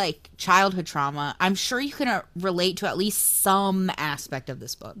 especially like childhood trauma, I'm sure you can relate to at least some aspect of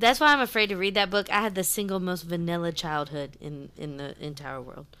this book. That's why I'm afraid to read that book. I had the single most vanilla childhood in the entire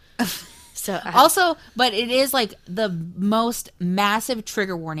world. So but it is like the most massive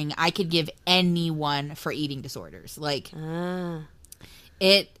trigger warning I could give anyone for eating disorders. Like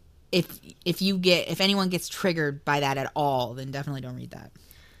if anyone gets triggered by that at all, then definitely don't read that.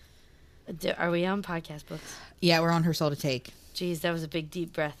 Are we on podcast books? Yeah, we're on Her Soul to Take. Jeez, that was a big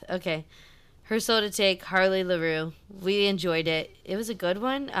deep breath. Okay. Her Soul to Take, Harley LaRue. We enjoyed it. It was a good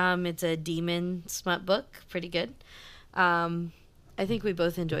one. It's a demon smut book. Pretty good. I think we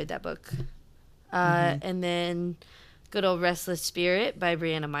both enjoyed that book. And then good old Restless Spirit by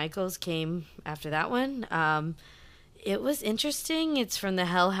Brianna Michaels came after that one. It was interesting. It's from the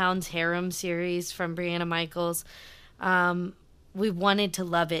Hellhounds Harem series from Brianna Michaels. We wanted to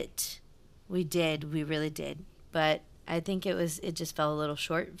love it. We did. We really did. But I think it just fell a little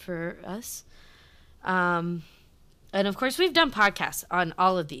short for us. And of course, we've done podcasts on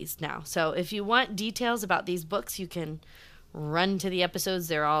all of these now. So if you want details about these books, you can run to the episodes.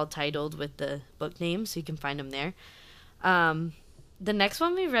 They're all titled with the book names, so you can find them there. The next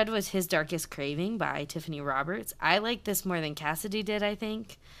one we read was His Darkest Craving by Tiffany Roberts. I liked this more than Cassidy did, I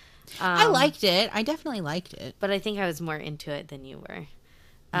think. I liked it. I definitely liked it. But I think I was more into it than you were.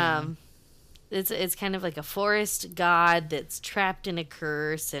 It's kind of like a forest god that's trapped in a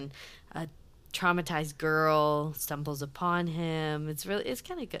curse, and a traumatized girl stumbles upon him. It's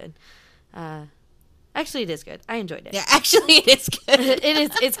kind of good. Actually, it is good. I enjoyed it. Yeah, actually, it is good.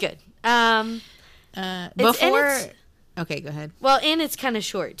 It's good. Okay, go ahead. Well, and it's kind of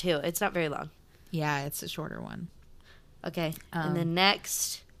short too. It's not very long. Yeah, it's a shorter one. Okay, and then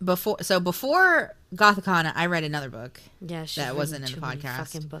next before Gothicon, I read another book. Yeah, that wasn't in the podcast.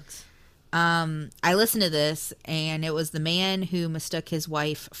 Fucking books. I listened to this, and it was The Man Who Mistook His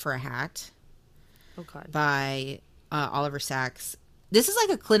Wife for a Hat. Oh God. By Oliver Sacks. This is like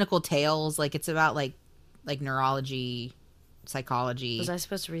a clinical tales. Like it's about like neurology, psychology. Was I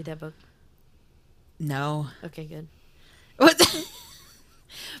supposed to read that book? No. Okay, good.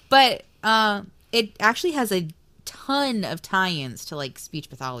 But it actually has a ton of tie-ins to like speech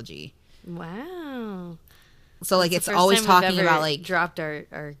pathology. Wow. So like it's always talking about like dropped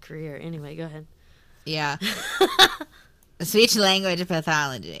our career. Anyway, go ahead. Yeah. Speech language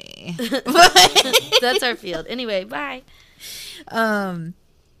pathology. That's our field. Anyway, bye.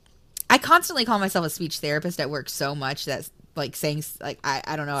 I constantly call myself a speech therapist at work so much that like saying like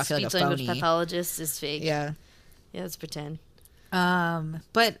I don't know, I feel like a phony. Speech language pathologist is fake. Yeah. Yeah, let's pretend.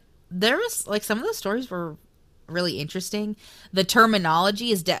 But there was like some of the stories were really interesting. The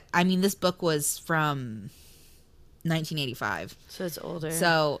terminology is I mean, this book was from 1985. So it's older.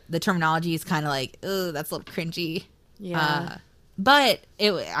 So the terminology is kind of like, oh, that's a little cringy. Yeah. But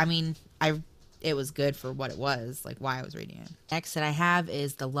it was good for what it was, like why I was reading it. Next that I have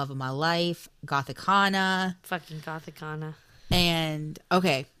is The Love of My Life, Gothicana. Fucking Gothicana. And,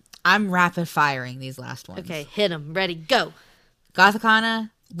 okay, I'm rapid firing these last ones. Okay, hit them. Ready, go.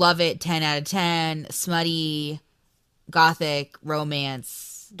 Gothicana, love it, 10 out of 10. Smutty, gothic,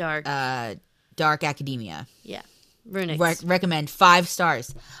 romance. Dark Academia. Yeah. Runix. Recommend 5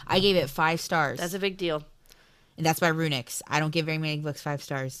 stars. I gave it 5 stars. That's a big deal. And that's by Runix. I don't give very many books 5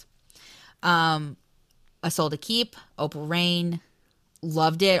 stars. A Soul to Keep, Opal Rain.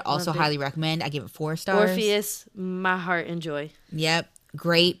 Loved it. Also highly recommend. I give it 4 stars. Orpheus, my heart and joy. Yep.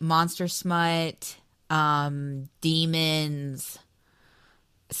 Great monster smut. Demons.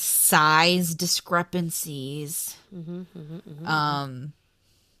 Size discrepancies.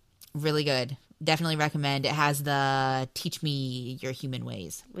 Really good. Definitely recommend. It has the teach me your human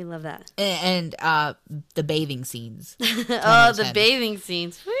ways. We love that. And the bathing scenes. Oh, the bathing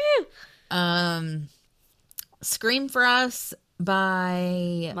scenes. Woo! Scream for Us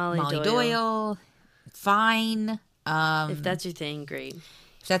by Molly Doyle. Fine. If that's your thing, great.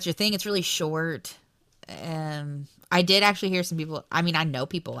 If that's your thing, it's really short. I did actually hear some people. I mean, I know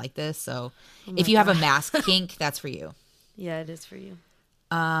people like this, so if you have a mask kink, that's for you. Yeah, it is for you.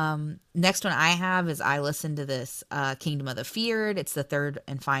 Next one I have is I listened to this Kingdom of the Feared. It's the 3rd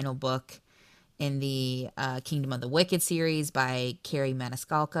and final book in the Kingdom of the Wicked series by Carrie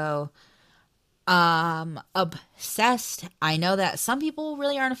Maniscalco. Obsessed. I know that some people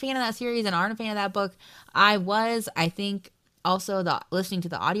really aren't a fan of that series and aren't a fan of that book. I think also listening to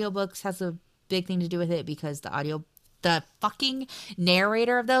the audiobooks has a big thing to do with it because the fucking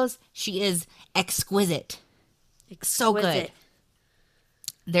narrator of those, she is exquisite. So good.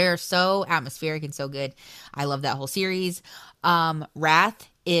 They're so atmospheric and so good. I love that whole series. Wrath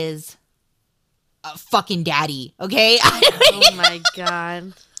is a fucking daddy, okay? Oh my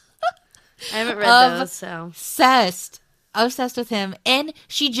god. I haven't read those, so. Obsessed with him. And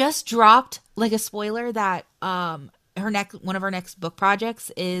she just dropped, like a spoiler, that one of her next book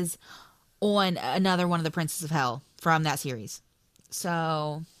projects is on another one of the Princes of Hell from that series.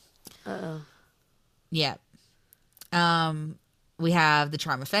 So. Uh-oh. Yeah. We have The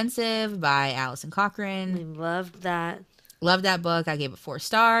Charm Offensive by Alison Cochrane. We loved that. Loved that book. I gave it 4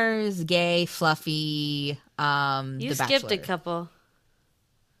 stars. Gay, fluffy. You skipped a couple.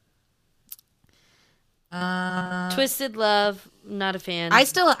 Twisted Love, not a fan. I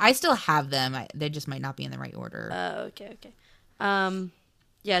still have them. They just might not be in the right order. Oh, okay.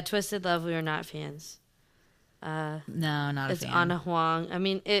 Yeah, Twisted Love, we were not fans. No, not a fan. It's Anna Huang. I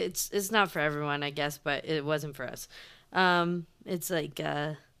mean, it's not for everyone, I guess, but it wasn't for us. It's like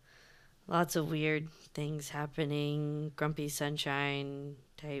lots of weird things happening, Grumpy Sunshine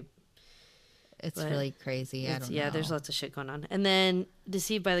type. It's really crazy. I don't know. Yeah, there's lots of shit going on. And then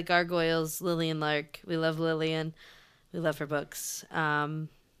Deceived by the Gargoyles, Lillian Lark. We love Lillian. We love her books.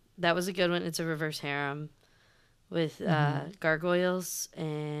 That was a good one. It's a reverse harem with gargoyles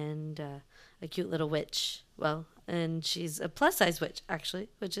and a cute little witch. Well, and she's a plus-size witch, actually,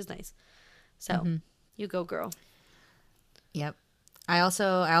 which is nice. So, you go, girl. Yep. I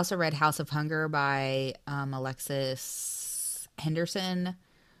also read House of Hunger by Alexis Henderson.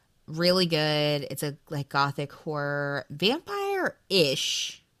 Really good. It's a like gothic horror,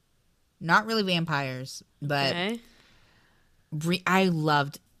 vampire-ish. Not really vampires, but I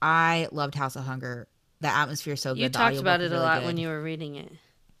loved House of Hunger. The atmosphere is so good. You talked about it a lot when you were reading it.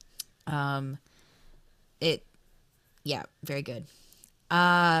 Very good.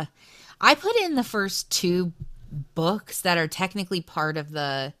 I put in the first 2 books that are technically part of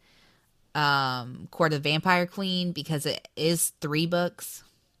the Court of the Vampire Queen because it is 3 books.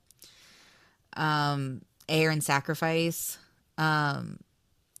 Air and Sacrifice. The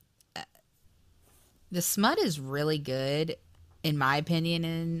smut is really good, in my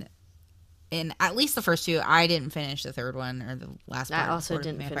opinion, in at least the first 2. I didn't finish the 3rd one or the last part. I also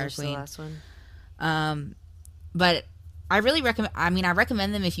didn't finish the last one. But I really recommend. I mean, I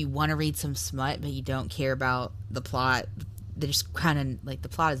recommend them if you want to read some smut, but you don't care about the plot. they just kind of like the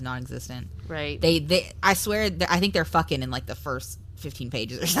plot is non-existent. Right. They I swear I think they're fucking in like the first 15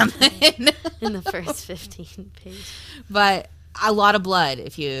 pages or something. In the first 15 pages. But a lot of blood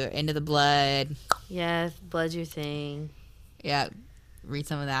if you're into the blood. Yeah, blood's your thing. Yeah, read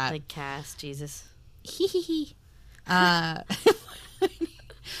some of that. Like Cass, Jesus.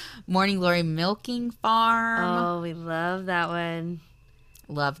 Morning Glory Milking Farm. Oh, we love that one.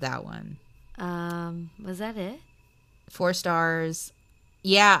 Love that one. Was that it? 4 stars.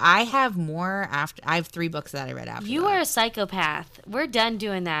 Yeah, I have more after. I have 3 books that I read after. You that. are a psychopath. We're done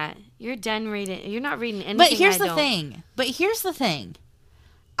doing that. You're done reading. You're not reading anything. But here's the thing.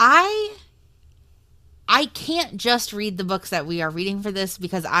 I can't just read the books that we are reading for this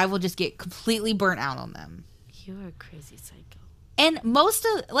because I will just get completely burnt out on them. You are a crazy psycho. And most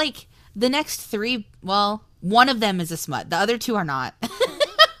of like the next 3, well, one of them is a smut. The other 2 are not.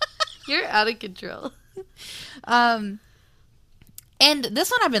 You're out of control. And this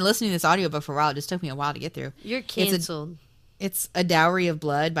one I've been listening to this audiobook for a while. It just took me a while to get through. You're canceled. It's A Dowry of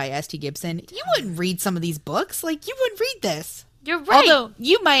Blood by S.T. Gibson. You wouldn't read some of these books. Like, you wouldn't read this. You're right. Although,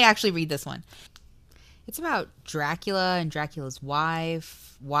 you might actually read this one. It's about Dracula and Dracula's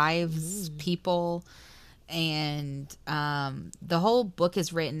wives, people. And the whole book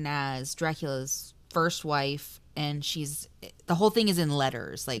is written as Dracula's first wife. And the whole thing is in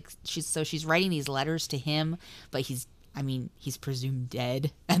letters. Like, she's writing these letters to him, but he's presumed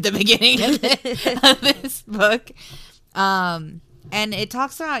dead at the beginning of this book. And it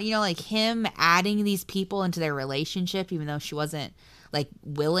talks about, like him adding these people into their relationship, even though she wasn't like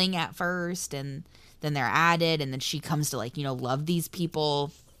willing at first. And then they're added, and then she comes to like, love these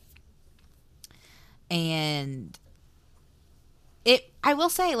people. And I will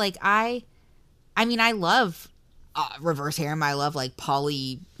say, like, I love reverse harem. I love like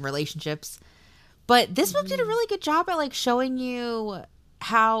poly relationships. But this book did a really good job at like showing you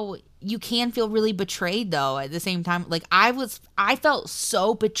how you can feel really betrayed though at the same time. Like I felt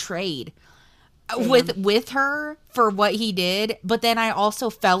so betrayed with her for what he did, but then I also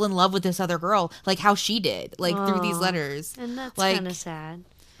fell in love with this other girl, like how she did, like through these letters. And that's like, kind of sad.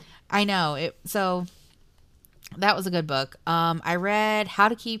 I know. So that was a good book. I read How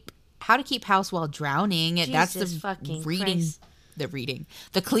to Keep House While Drowning. Jesus That's the fucking reading. Christ.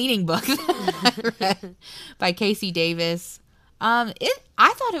 The cleaning book that I read by Casey Davis. I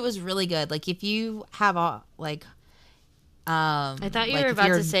thought it was really good. Like if you have I thought you like were about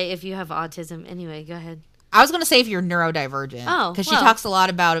to say if you have autism. Anyway, go ahead. I was going to say if you're neurodivergent. Oh, because she talks a lot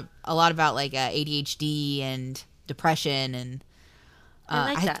about like ADHD and depression and.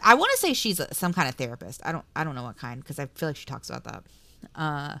 I like that. I want to say she's some kind of therapist. I don't know what kind because I feel like she talks about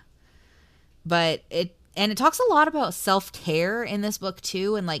that. But it talks a lot about self-care in this book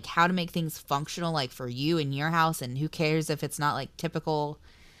too, and like how to make things functional like for you and your house, and who cares if it's not like typical.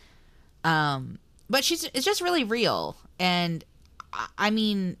 But it's just really real. And I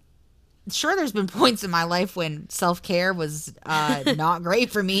mean, sure, there's been points in my life when self-care was not great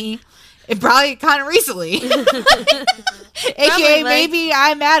for me. It probably kind of recently. AKA maybe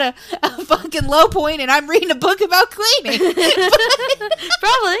I'm at a fucking low point and I'm reading a book about cleaning.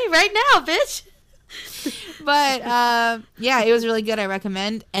 Probably right now, bitch. But yeah, it was really good. I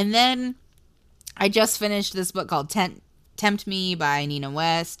recommend. And then I just finished this book called Tempt Me by Nina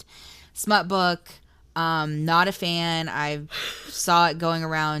West. Smut book. Not a fan. I saw it going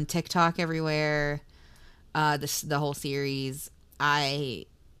around TikTok everywhere. The whole series. I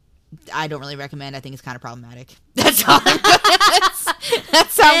don't really recommend. I think it's kind of problematic. That's all.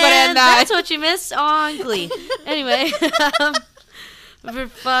 That's how I'm gonna end that. That's what you missed on Glee. Anyway, for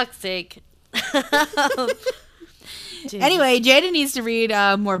fuck's sake. Anyway, Jada needs to read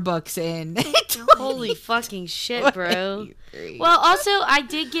more books in. Holy fucking shit, bro. Well, also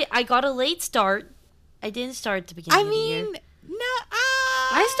I got a late start. I didn't start at the beginning of the year.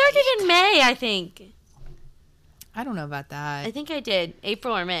 I started in May, I think. I don't know about that. I think I did.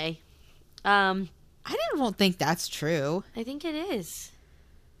 April or May. I don't think that's true. I think it is.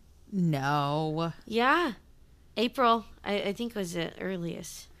 No. Yeah. April, I think was the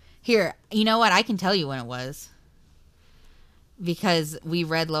earliest. Here, you know what? I can tell you when it was. Because we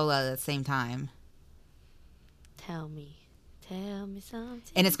read Lola at the same time. Tell me something.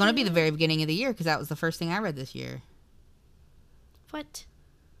 And it's going to be the very beginning of the year because that was the first thing I read this year. What?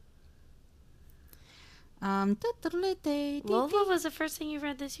 Lola was the first thing you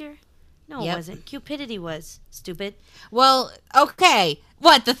read this year? No, it wasn't. Cupidity was. Stupid. Well, okay.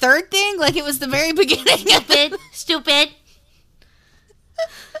 What, the third thing? Like it was the very beginning? Stupid.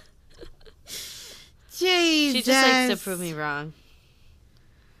 Jesus. She just likes to prove me wrong.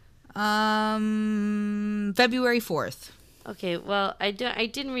 February 4th. Okay, well, I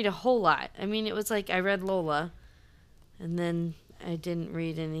didn't read a whole lot. I mean, it was like I read Lola, and then I didn't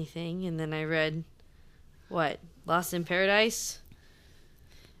read anything, and then I read, what, Lost in Paradise?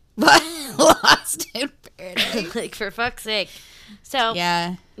 Lost in Paradise. Like, for fuck's sake. So,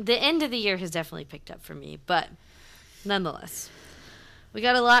 yeah, the end of the year has definitely picked up for me, but nonetheless. We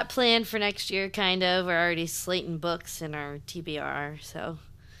got a lot planned for next year, kind of. We're already slating books in our TBR, so.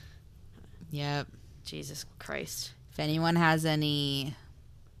 Yep. Jesus Christ. If anyone has any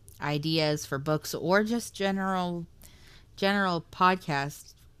ideas for books or just general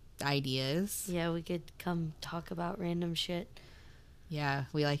podcast ideas. Yeah, we could come talk about random shit. Yeah,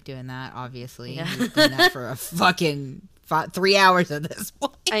 we like doing that, obviously. Yeah. We've done that for a fucking 3 hours at this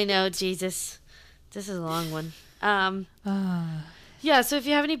point. I know, Jesus. This is a long one. Yeah, so if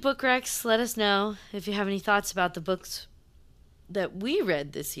you have any book recs, let us know. If you have any thoughts about the books that we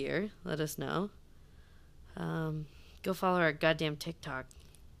read this year, let us know. Go follow our goddamn TikTok.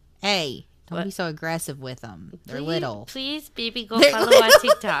 Hey, don't be so aggressive with them. They're little. Please, baby, go follow our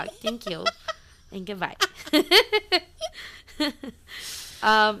TikTok. Thank you. And goodbye.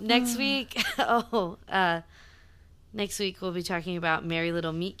 Next week, next week we'll be talking about Merry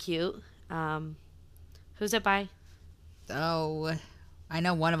Little Meet Cute. Who's it by? Oh, I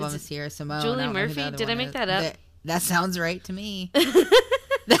know one of them is Sierra Simone. Julie Murphy? Did I make that up? That sounds right to me.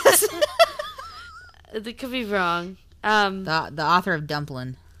 That could be wrong. The author of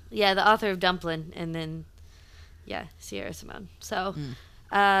Dumplin'. Yeah, the author of Dumplin', and then, yeah, Sierra Simone. So,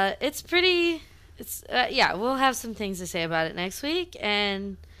 it's pretty. Yeah, we'll have some things to say about it next week,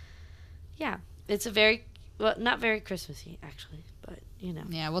 and yeah, it's not very Christmassy actually, but you know.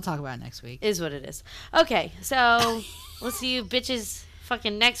 Yeah, we'll talk about it next week. Is what it is. Okay, so we'll see you bitches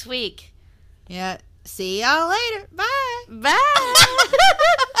fucking next week. Yeah, see y'all later. Bye.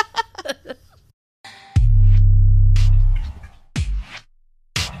 Bye.